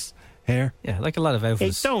sides of his hair. Yeah, like a lot of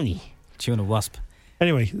outfits. Hey, Tony. Chewing a wasp.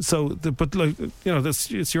 Anyway, but like, you know,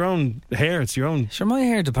 it's your own hair. It's your own. Sure, my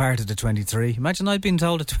hair departed at 23. Imagine I'd been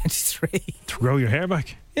told at 23 to grow your hair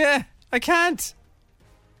back. Yeah, I can't.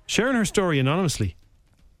 Sharing her story anonymously,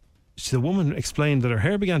 the woman explained that her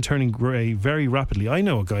hair began turning grey very rapidly. I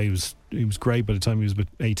know a guy who was grey by the time he was about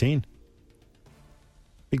 18.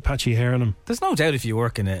 Big patchy hair on him. There's no doubt if you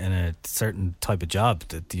work in a certain type of job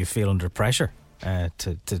that you feel under pressure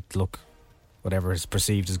to look whatever is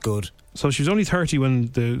perceived as good. So she was only 30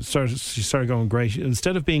 when she started going grey.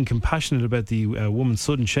 Instead of being compassionate about the woman's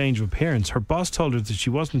sudden change of appearance, her boss told her that she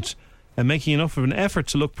wasn't making enough of an effort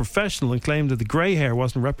to look professional and claimed that the grey hair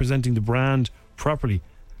wasn't representing the brand properly.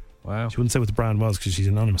 Wow. She wouldn't say what the brand was because she's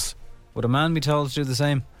anonymous. Would a man be told to do the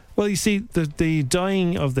same? Well, you see, the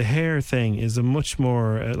dyeing of the hair thing is a much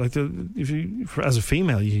more as a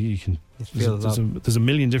female, you can there's a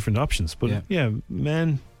million different options. But yeah,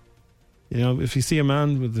 men, you know, if you see a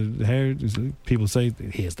man with the hair, people say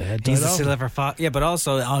he has the head dyed He's a off. silver fox. Yeah, but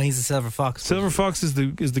also, he's a silver fox. Silver fox is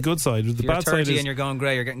the good side. The you're bad 30 side is, and you're going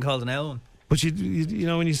grey, you're getting called an Elwyn. But you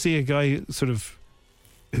know, when you see a guy sort of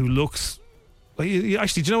who looks like,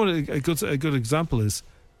 actually, do you know what a good example is?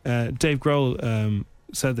 Dave Grohl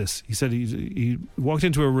said this. He said he walked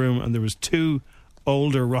into a room and there was two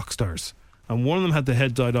older rock stars, and one of them had the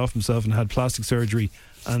head dyed off himself and had plastic surgery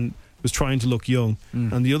and was trying to look young,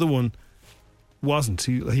 and the other one wasn't.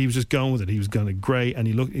 He was just going with it. He was kind of grey, and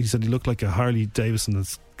he said he looked like a Harley Davidson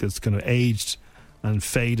that's kind of aged and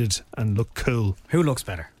faded and looked cool. Who looks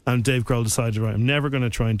better? And Dave Grohl decided, right, I'm never going to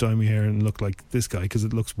try and dye my hair and look like this guy because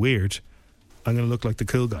it looks weird. I'm going to look like the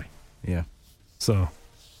cool guy. Yeah. So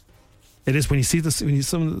it is when you see this, when you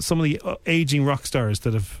some of the aging rock stars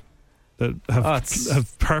that have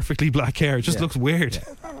perfectly black hair. It just looks weird.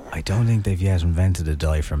 Yeah. I don't think they've yet invented a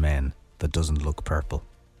dye for men that doesn't look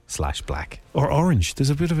purple/black or orange.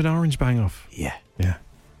 There's a bit of an orange bang off. Yeah.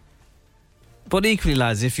 But equally,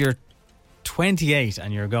 lads, if you're 28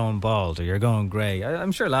 and you're going bald or you're going grey,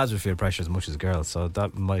 I'm sure lads would feel pressure as much as girls, so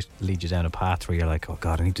that might lead you down a path where you're like, oh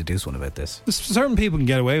God, I need to do something about this. Certain people can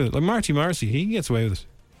get away with it, like Marty Morrissey. He gets away with it.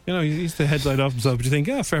 You know, he's the head dyed off himself, but you think,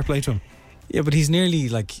 fair play to him. Yeah, but he's nearly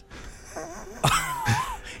like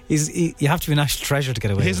you have to be a national treasure to get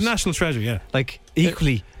away with it. He's a national treasure, yeah. Like,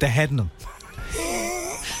 equally the head in him.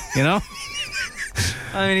 You know?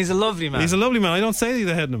 I mean, he's a lovely man. He's a lovely man. I don't say he's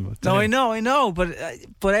the head in him. No, I know, but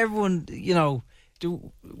everyone, you know,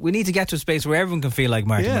 we need to get to a space where everyone can feel like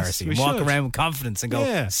Marty Morrissey and walk around with confidence and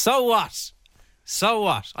go, so what? So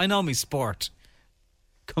what? I know me sport.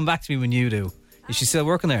 Come back to me when you do. Is she still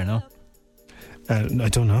working there, no? I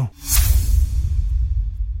don't know.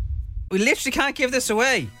 We literally can't give this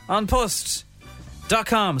away. On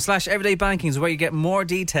Post.com/everyday banking is where you get more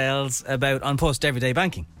details about On Post Everyday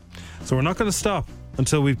Banking. So we're not going to stop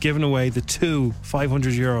until we've given away the two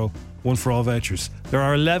 €500 One for All vouchers. There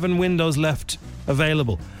are 11 windows left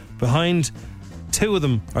available. Behind 2 of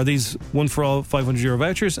them are these One for All €500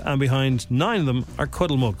 vouchers, and behind 9 of them are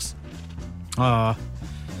cuddle mugs. Laura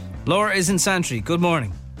is in Santry. Good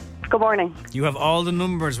morning. Good morning. You have all the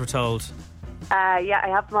numbers, we're told. Yeah, I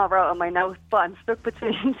have them all wrote on my notes, but I'm stuck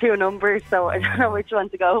between 2 numbers, so I don't know which one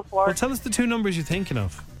to go for. Well, tell us the 2 numbers you're thinking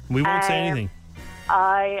of. We won't say anything.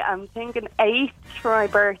 I am thinking 8 for my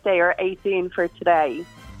birthday or 18 for today.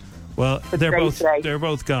 Well, they're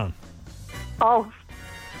both gone. Oh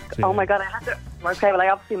my God! I had to. Okay, well, I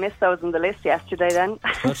obviously missed those on the list yesterday. Then.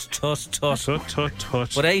 Tut.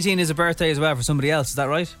 But 18 is a birthday as well for somebody else. Is that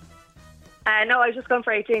right? No, I was just going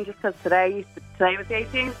for 18 just because today was the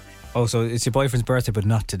 18th. Oh, so it's your boyfriend's birthday, but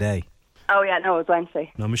not today. Oh yeah, no, it was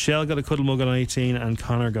Wednesday. Now Michelle got a cuddle mug on 18, and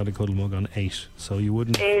Connor got a cuddle mug on 8. So you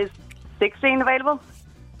wouldn't. Is 16 available?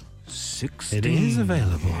 16. It is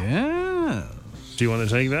available. Yeah. Do you want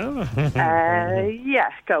to take that? Yeah,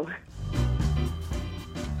 go.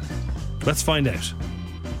 Let's find out.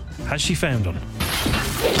 Has she found one?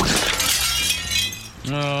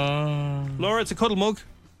 Laura, it's a cuddle mug.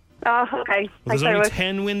 Oh, okay. Well, there's only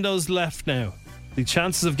 10 windows left now. The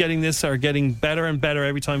chances of getting this are getting better and better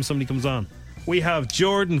every time somebody comes on. We have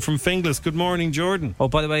Jordan from Finglas. Good morning, Jordan. Oh,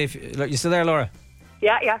 by the way, you still there, Laura?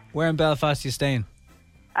 Yeah. Where in Belfast are you staying?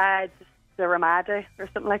 Just the Ramada or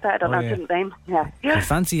something like that. I don't know the name. Yeah. If you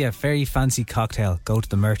fancy a very fancy cocktail, go to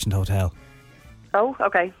the Merchant Hotel. Oh,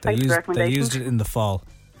 okay. Thanks for the recommendation. They used it in the fall.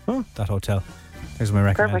 That hotel. There's my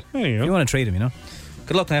recommendation. There you go. You want to treat him, you know.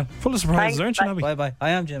 Good luck now. Full of surprises, aren't you, Nobby? Bye. I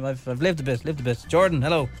am, Jim. I've lived a bit. Jordan,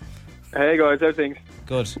 hello. Hey guys, how's things?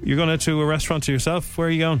 Good. You're going out to a restaurant to yourself. Where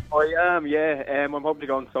are you going? I am, yeah. I'm hoping to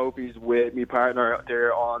go on Sophie's with my partner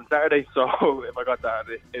there on Saturday. So if I got that,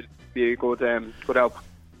 it'd be a good help.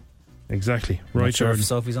 Exactly. Not Right, sure if Jordan.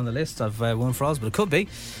 Sophie's on the list of one for us, but it could be.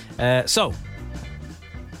 So,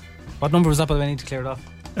 what number was that, by the way? I need to clear it off.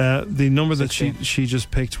 The number that 16. she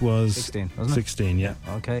just picked was 16, wasn't it? 16, yeah.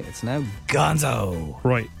 Okay, it's now Gonzo.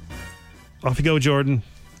 Right. Off you go, Jordan.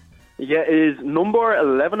 Yeah, is number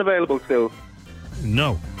 11 available still?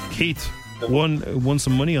 No. Keith won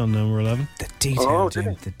some money on number 11. The detail,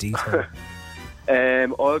 Jim. The detail.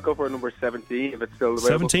 I'll go for number 17 if it's still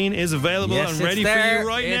available. 17 is available Yes, and ready it's there. for you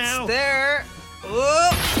right It's now. there.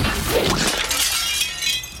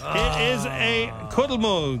 It is a cuddle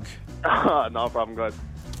mug. No problem, guys.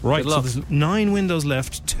 Right, Good so luck. there's 9 windows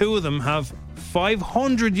left. 2 of them have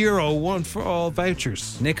 €500 one for all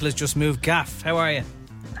vouchers. Nicola's just moved gaff. How are you?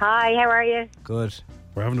 Hi, how are you? Good.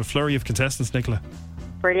 We're having a flurry of contestants, Nicola.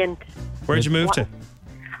 Brilliant. Where'd you move to?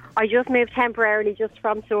 I just moved temporarily just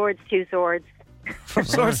from Swords to Swords. From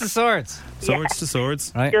Swords to Swords? Swords to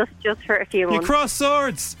Swords. Right. Just for a few You months. cross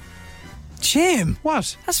swords. Jim.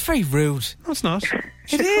 What? That's very rude. No, it's not.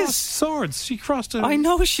 She It is. crossed swords. She crossed a... I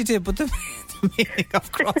know she did, but the meaning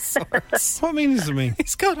of cross swords. What meaning does it mean?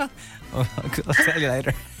 He's got on. Oh, I'll tell you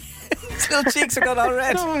later. His little cheeks are going all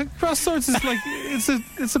red. No, cross swords is like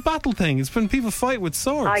it's a battle thing. It's when people fight with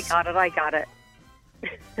swords. I got it.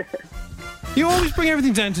 You always bring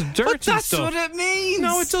everything down to dirt But that's and stuff. what it means.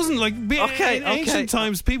 No, it doesn't. Like in ancient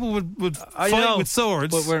times, people would fight with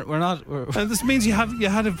swords. But we're not. And this means you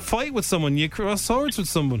had a fight with someone. You cross swords with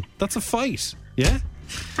someone. That's a fight. Yeah.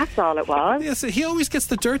 That's all it was. Yes. He always gets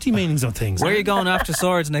the dirty meanings of things. Where are you going after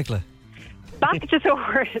swords, Nicola? Back to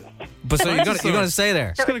Swords. But so you're going to stay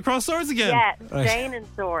there? She's going to cross swords again. Yeah, Right. staying in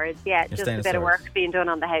Swords. Yeah, just staying a in bit of Swords. work being done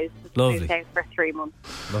on the house. Just Lovely. moved out for 3 months.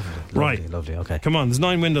 Right. Lovely. Okay. Come on. There's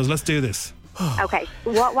 9 windows. Let's do this. Okay.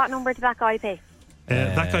 What number did that guy pick?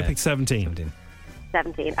 That guy picked 17.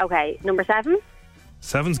 17. Okay. Number 7.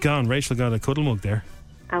 7's gone. Rachel got a cuddle mug there.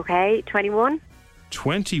 Okay. 21.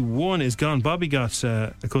 21 is gone. Bobby got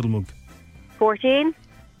a cuddle mug. 14.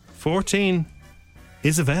 14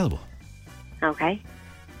 is available. Okay.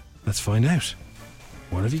 Let's find out.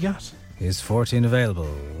 What have you got? Is 14 available?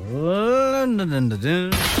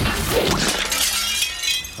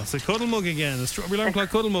 That's a cuddle mug again. A Strawberry Alarm Clock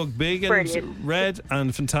cuddle mug. Big and Brilliant. red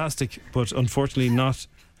and fantastic, but unfortunately not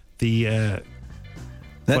the...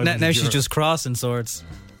 Now she's just crossing swords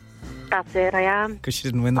That's it. I am. because she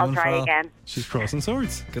didn't win the I'll one for try all. again. She's crossing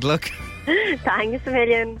swords. Good luck. Thanks a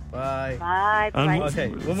million. Bye. Bye. And Bye. Okay,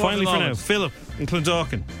 one more finally for for the now, moment. Philip in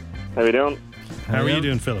Clondalkin. How you doing? How are you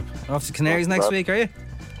doing, Philip? Off to Canaries Not next bad. week, are you?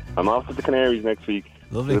 I'm off to the Canaries next week.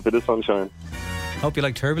 Lovely. With a bit of sunshine. Hope you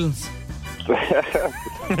like turbulence.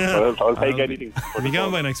 I'll take anything. We'll be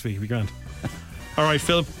gone by next week. We'll be grand. All right,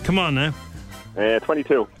 Philip, come on now.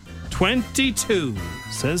 22. 22,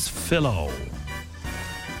 says Philo.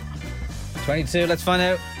 22, let's find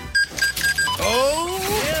out. Oh!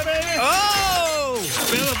 Yeah, baby! Oh!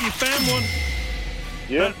 Philip, you found one.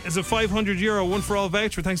 Yeah. That is a €500 one for all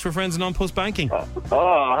voucher. Thanks for friends and on post banking.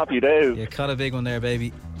 Oh, happy days. You caught a big one there,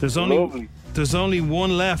 baby. There's only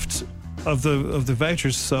one left of the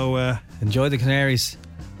vouchers, so enjoy the Canaries.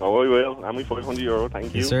 Oh, I will. And me €500.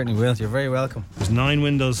 Thank you. You certainly will. You're very welcome. There's 9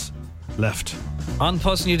 windows left. On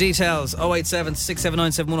Post new details 087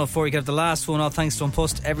 679 7104. You get the last one all thanks to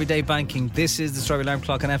Unpost Everyday Banking. This is the Strawberry Alarm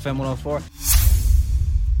Clock on FM 104.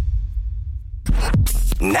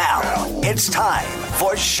 Now it's time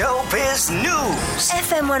for Showbiz News.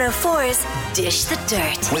 FM 104's Dish the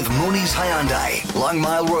Dirt. With Mooney's Hyundai, Long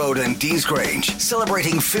Mile Road and Dean's Grange,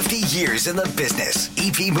 celebrating 50 years in the business.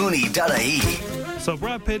 epmooney.ie. So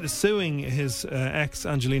Brad Pitt is suing his ex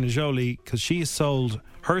Angelina Jolie because she has sold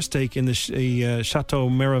her stake in the Chateau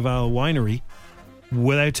Miraval winery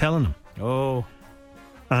without telling him. Oh,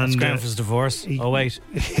 and that's ground for his divorce. Wait,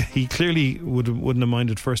 he clearly wouldn't have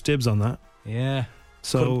minded first dibs on that. Yeah.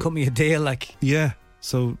 So couldn't cut me a deal, like. Yeah.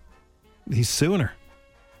 So he's suing her,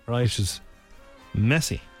 right? Which is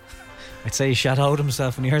messy. I'd say he shadowed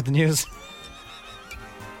himself when he heard the news.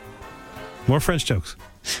 More French jokes.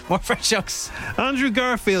 More French jokes. Andrew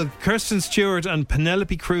Garfield, Kirsten Stewart and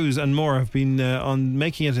Penelope Cruz and more have been on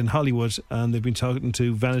Making It in Hollywood, and they've been talking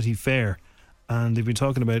to Vanity Fair, and they've been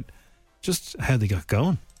talking about just how they got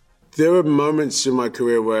going. There were moments in my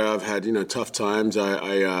career where I've had, tough times.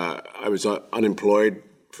 I was unemployed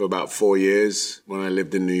for about 4 years when I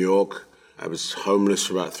lived in New York. I was homeless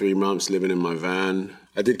for about 3 months, living in my van.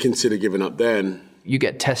 I did consider giving up then. You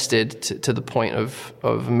get tested to the point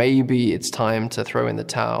of maybe it's time to throw in the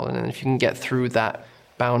towel. And then if you can get through that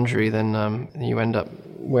boundary, then you end up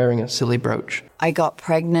wearing a silly brooch. I got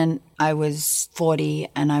pregnant. I was 40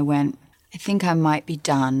 and I went, I think I might be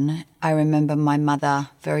done. I remember my mother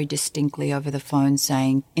very distinctly over the phone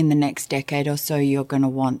saying, in the next decade or so, you're going to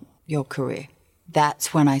want your career.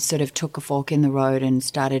 That's when I sort of took a fork in the road and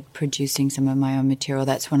started producing some of my own material.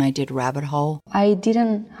 That's when I did Rabbit Hole. I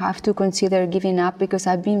didn't have to consider giving up because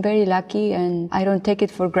I've been very lucky and I don't take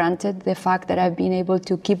it for granted, the fact that I've been able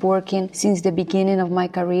to keep working since the beginning of my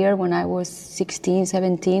career when I was 16,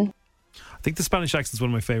 17. I think the Spanish accent is one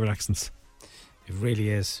of my favourite accents. It really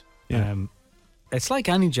is. Yeah. It's like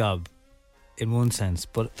any job in one sense,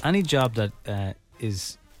 but any job that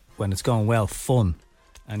is, when it's going well, fun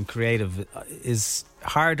and creative is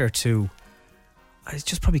harder to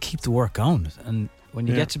just probably keep the work going. And when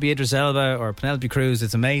you get to be Idris Elba or Penelope Cruz,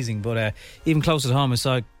 it's amazing. But even closer to home, I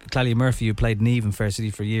saw Clelia Murphy, who played Niamh in Fair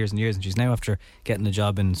City for years and years, and she's now after getting a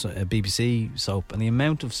job in a BBC soap. And the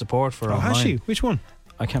amount of support for her online. Has she? Which one?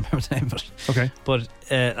 I can't remember the name of it. Okay. But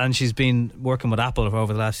and she's been working with Apple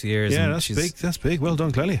over the last few years. Yeah, and that's big. That's big. Well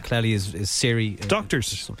done, Clelia. Clelia is Siri.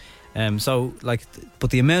 Doctors. So like,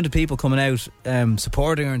 but the amount of people coming out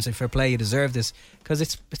supporting her and saying fair play, you deserve this, because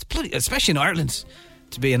it's bloody, especially in Ireland,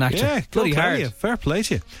 to be an actor. Yeah, bloody hard. Fair play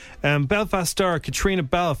to you. Belfast star Katrina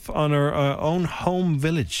Balfe on her own home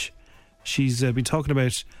village. She's been talking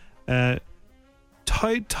about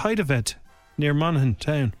Tydevet near Monaghan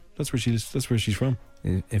town. That's where she's from.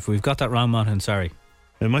 If we've got that wrong, Monaghan, sorry.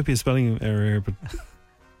 It might be a spelling error here, but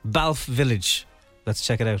Balfe Village. Let's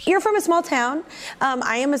check it out. You're from a small town.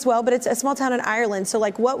 I am as well, but it's a small town in Ireland. So,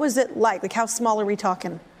 like, what was it like? Like, how small are we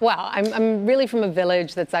talking? Well, I'm really from a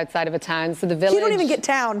village that's outside of a town. So the village... You don't even get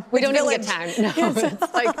town. We don't even get town. No,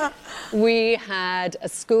 it's like we had a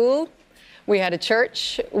school, we had a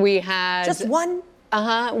church, we had... Just one?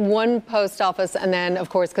 One post office, and then, of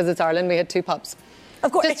course, because it's Ireland, we had two pubs.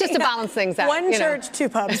 Of course. Just to balance things out. One church, two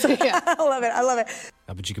pubs. Yeah. I love it. I love it.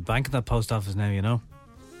 Yeah, but you could bank at that post office now, you know.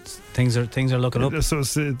 Things are looking up. So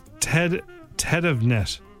it's Ted of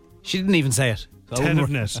Net. She didn't even say it. So Ted of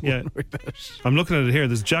Net, yeah. I'm looking at it here.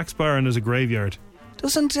 There's Jack's Bar and there's a graveyard.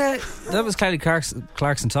 Doesn't that was Clelia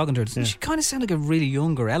Clarkson talking to her? Doesn't she kind of sound like a really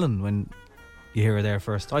younger Ellen when you hear her there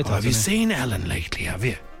first? I thought. Have you seen Ellen lately? Have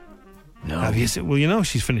you? No. Have you seen? Well, you know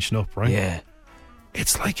she's finishing up, right? Yeah.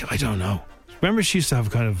 It's like, I don't know. Remember, she used to have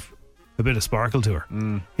kind of a bit of sparkle to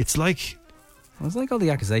her. It's like. Well, it's like all the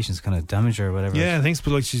accusations kind of damaged her or whatever. Yeah, I think so,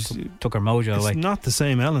 but like she's took her mojo away. It's not the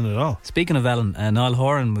same Ellen at all. Speaking of Ellen, Niall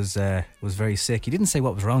Horan was very sick. He didn't say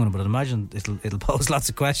what was wrong with him, but I imagine it'll pose lots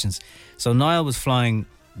of questions. So Niall was flying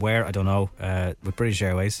where, I don't know, with British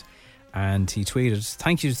Airways, and he tweeted,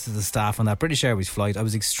 "Thank you to the staff on that British Airways flight. I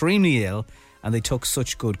was extremely ill and they took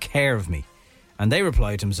such good care of me." And they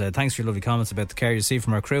replied to him and said, "Thanks for your lovely comments about the care you received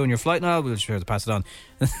from our crew on your flight, Niall. We'll be sure to pass it on."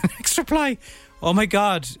 And the next reply, "Oh my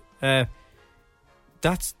God,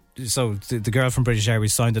 that's..." So the girl from British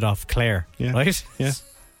Airways signed it off, Claire, right? Yeah.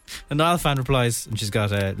 And Niall fan replies, and she's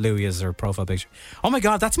got Louis as her profile picture. "Oh my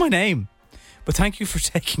God, that's my name. But thank you for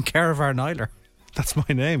taking care of our Niler." That's my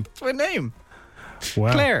name. That's my name.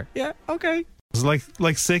 Wow. Claire. Yeah, okay. It's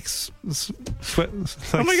like six.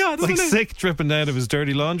 Oh my God, like sick dripping down of his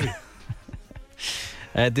dirty laundry.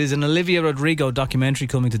 There's an Olivia Rodrigo documentary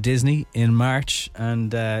coming to Disney in March,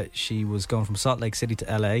 and she was going from Salt Lake City to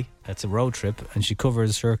LA. It's a road trip, and she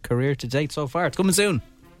covers her career to date so far. It's coming soon.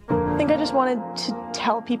 I think I just wanted to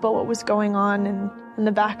tell people what was going on in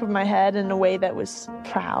the back of my head in a way that was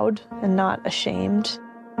proud and not ashamed.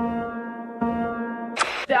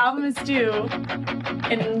 The album is due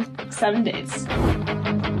in 7 days.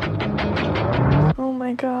 Oh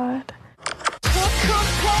my God.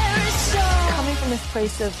 Coming from this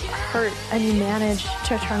place of hurt and you manage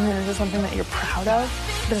to turn it into something that you're proud of,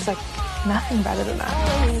 there's like nothing better than that.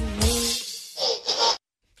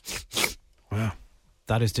 Wow.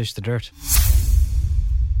 That is Dish the Dirt.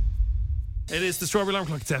 It is the Strawberry Alarm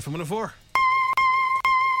Clock. It's FM 104.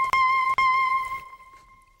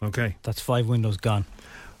 Okay. That's 5 windows gone.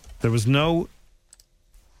 There was no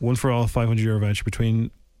one for all €500 voucher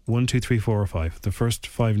between 1, 2, 3, 4 or 5. The first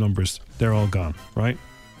 5 numbers, they're all gone, right?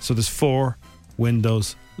 So there's 4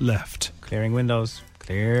 windows left. Clearing windows.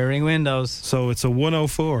 Clearing windows. So it's a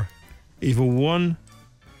 104. You've a 1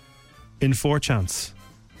 in 4 chance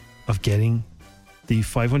of getting the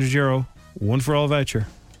 €500 one for all voucher.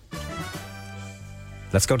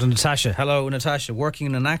 Let's go to Natasha. Hello, Natasha. Working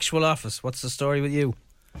in an actual office. What's the story with you?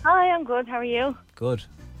 Hi, I'm good. How are you? Good.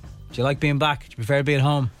 Do you like being back? Do you prefer being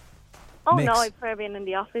home? Oh, Mix. no, I prefer being in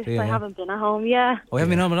the office. Yeah. I haven't been at home, yeah. Oh, you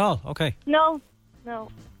haven't been home at all? Okay. No.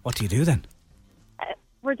 What do you do then?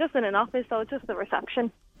 We're just in an office, so it's just the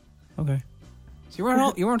reception. Okay. So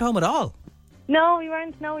you weren't home at all? No, we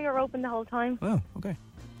weren't. No, we were open the whole time. Oh, okay.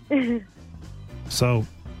 So,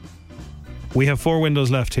 we have 4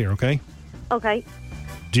 windows left here, okay? Okay.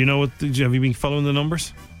 Do you know have you been following the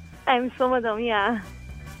numbers? Some of them, yeah.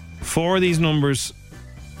 4 of these numbers,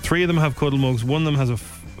 3 of them have cuddle mugs, 1 of them has a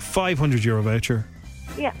 €500 voucher.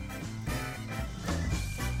 Yeah.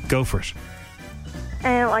 Go for it.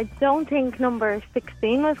 I don't think number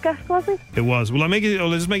 16 was guessed, was it? It was. Will I make it? I'll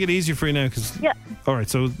just make it easier for you now. Yeah. All right.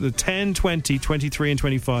 So the 10, 20, 23, and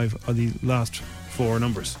 25 are the last 4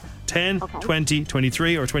 numbers. 10, 20,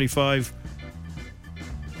 23, or 25.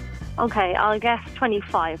 Okay, I'll guess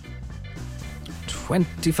 25.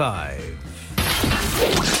 25.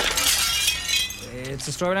 It's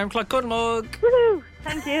a Strawberry Alarm Clock Cuddle Mug. Woohoo!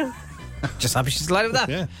 Thank you. Just happy she's delighted with that.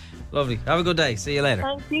 Yeah. Lovely. Have a good day. See you later.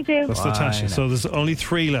 Thanks, you too. That's Natasha. So there's only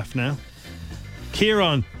 3 left now.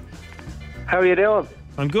 Kieran. How are you doing?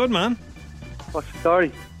 I'm good, man. What's the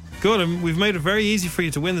story? Good. And we've made it very easy for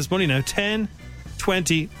you to win this money now. 10,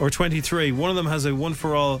 20, or 23. One of them has a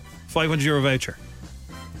one-for-all €500 voucher.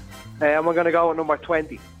 I'm going to go with number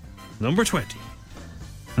 20. Number 20.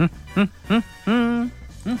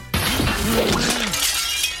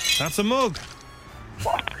 That's a mug.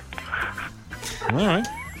 All right.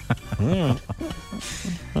 All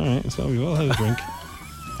right. So we've all had a drink.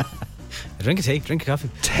 Drink a tea, drink a coffee.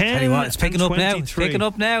 10. Tell you what, it's picking up now. 23. It's picking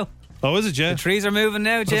up now. Oh, is it, Jen? The trees are moving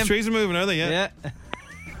now, Jim. The trees are moving, are they? Yeah.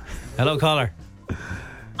 Hello, caller.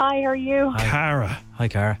 Hi, how are you? Cara. Hi,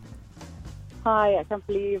 Cara. Hi, I can't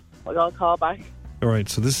believe I got a call back. All right,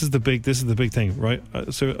 so this is the big thing, right?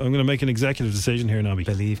 So I'm going to make an executive decision here, Nobby.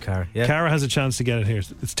 Believe Cara. Yeah. Cara has a chance to get it here.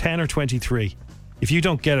 It's 10 or 23. If you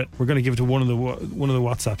don't get it, we're going to give it to one of the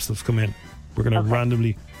WhatsApps that's come in. We're going to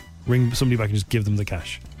randomly ring somebody back and just give them the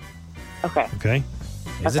cash. Okay. Okay.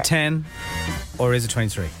 Is it 10 or is it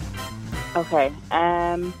 23? Okay.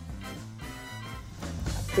 I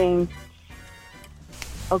think.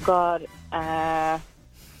 Oh God. I'm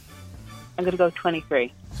going to go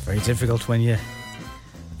 23. It's very difficult when you've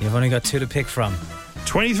only got 2 to pick from.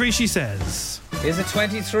 23, she says. Is it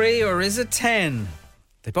 23 or is it 10?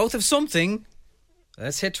 They both have something.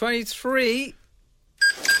 Let's hit 23.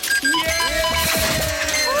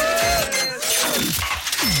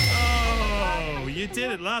 Oh, you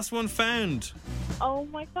did it. Last one found. Oh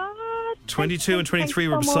my God. 22 and 23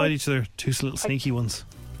 were beside each other. 2 little sneaky ones.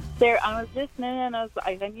 There, I was listening and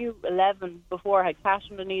I knew 11 before I had cash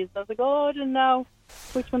underneath. I was like, oh, I didn't know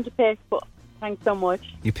which one to pick, but thanks so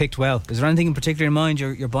much. You picked well. Is there anything in particular in mind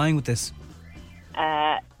you're buying with this?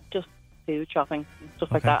 Just food shopping and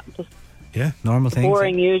stuff like that. Just normal things.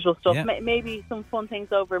 boring, usual stuff. Yeah. Maybe some fun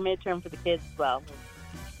things over midterm for the kids as well.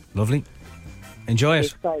 Lovely. Enjoy it.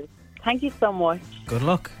 Excited. Thank you so much. Good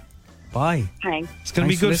luck. Bye. Thanks. It's going to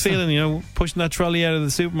be a good feeling, pushing that trolley out of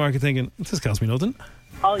the supermarket thinking, this costs me nothing.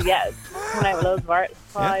 Oh, yeah. Coming out with loads of art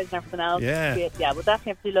supplies and everything else. Yeah. Yeah, we'll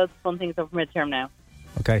definitely have to do loads of fun things over midterm now.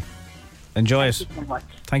 Okay. Enjoy it. Thank you so much.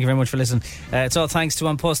 Thank you very much for listening. It's all thanks to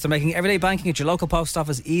One Post. They're making everyday banking at your local post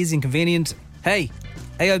office easy and convenient. Hey,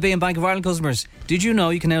 AIB and Bank of Ireland customers, did you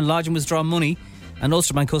know you can now lodge and withdraw money? And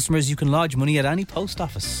Ulster Bank customers, you can lodge money at any post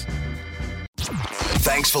office.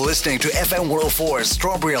 Thanks for listening to FM 104's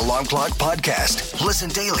Strawberry Alarm Clock podcast. Listen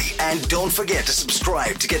daily and don't forget to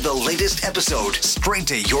subscribe to get the latest episode straight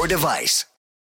to your device.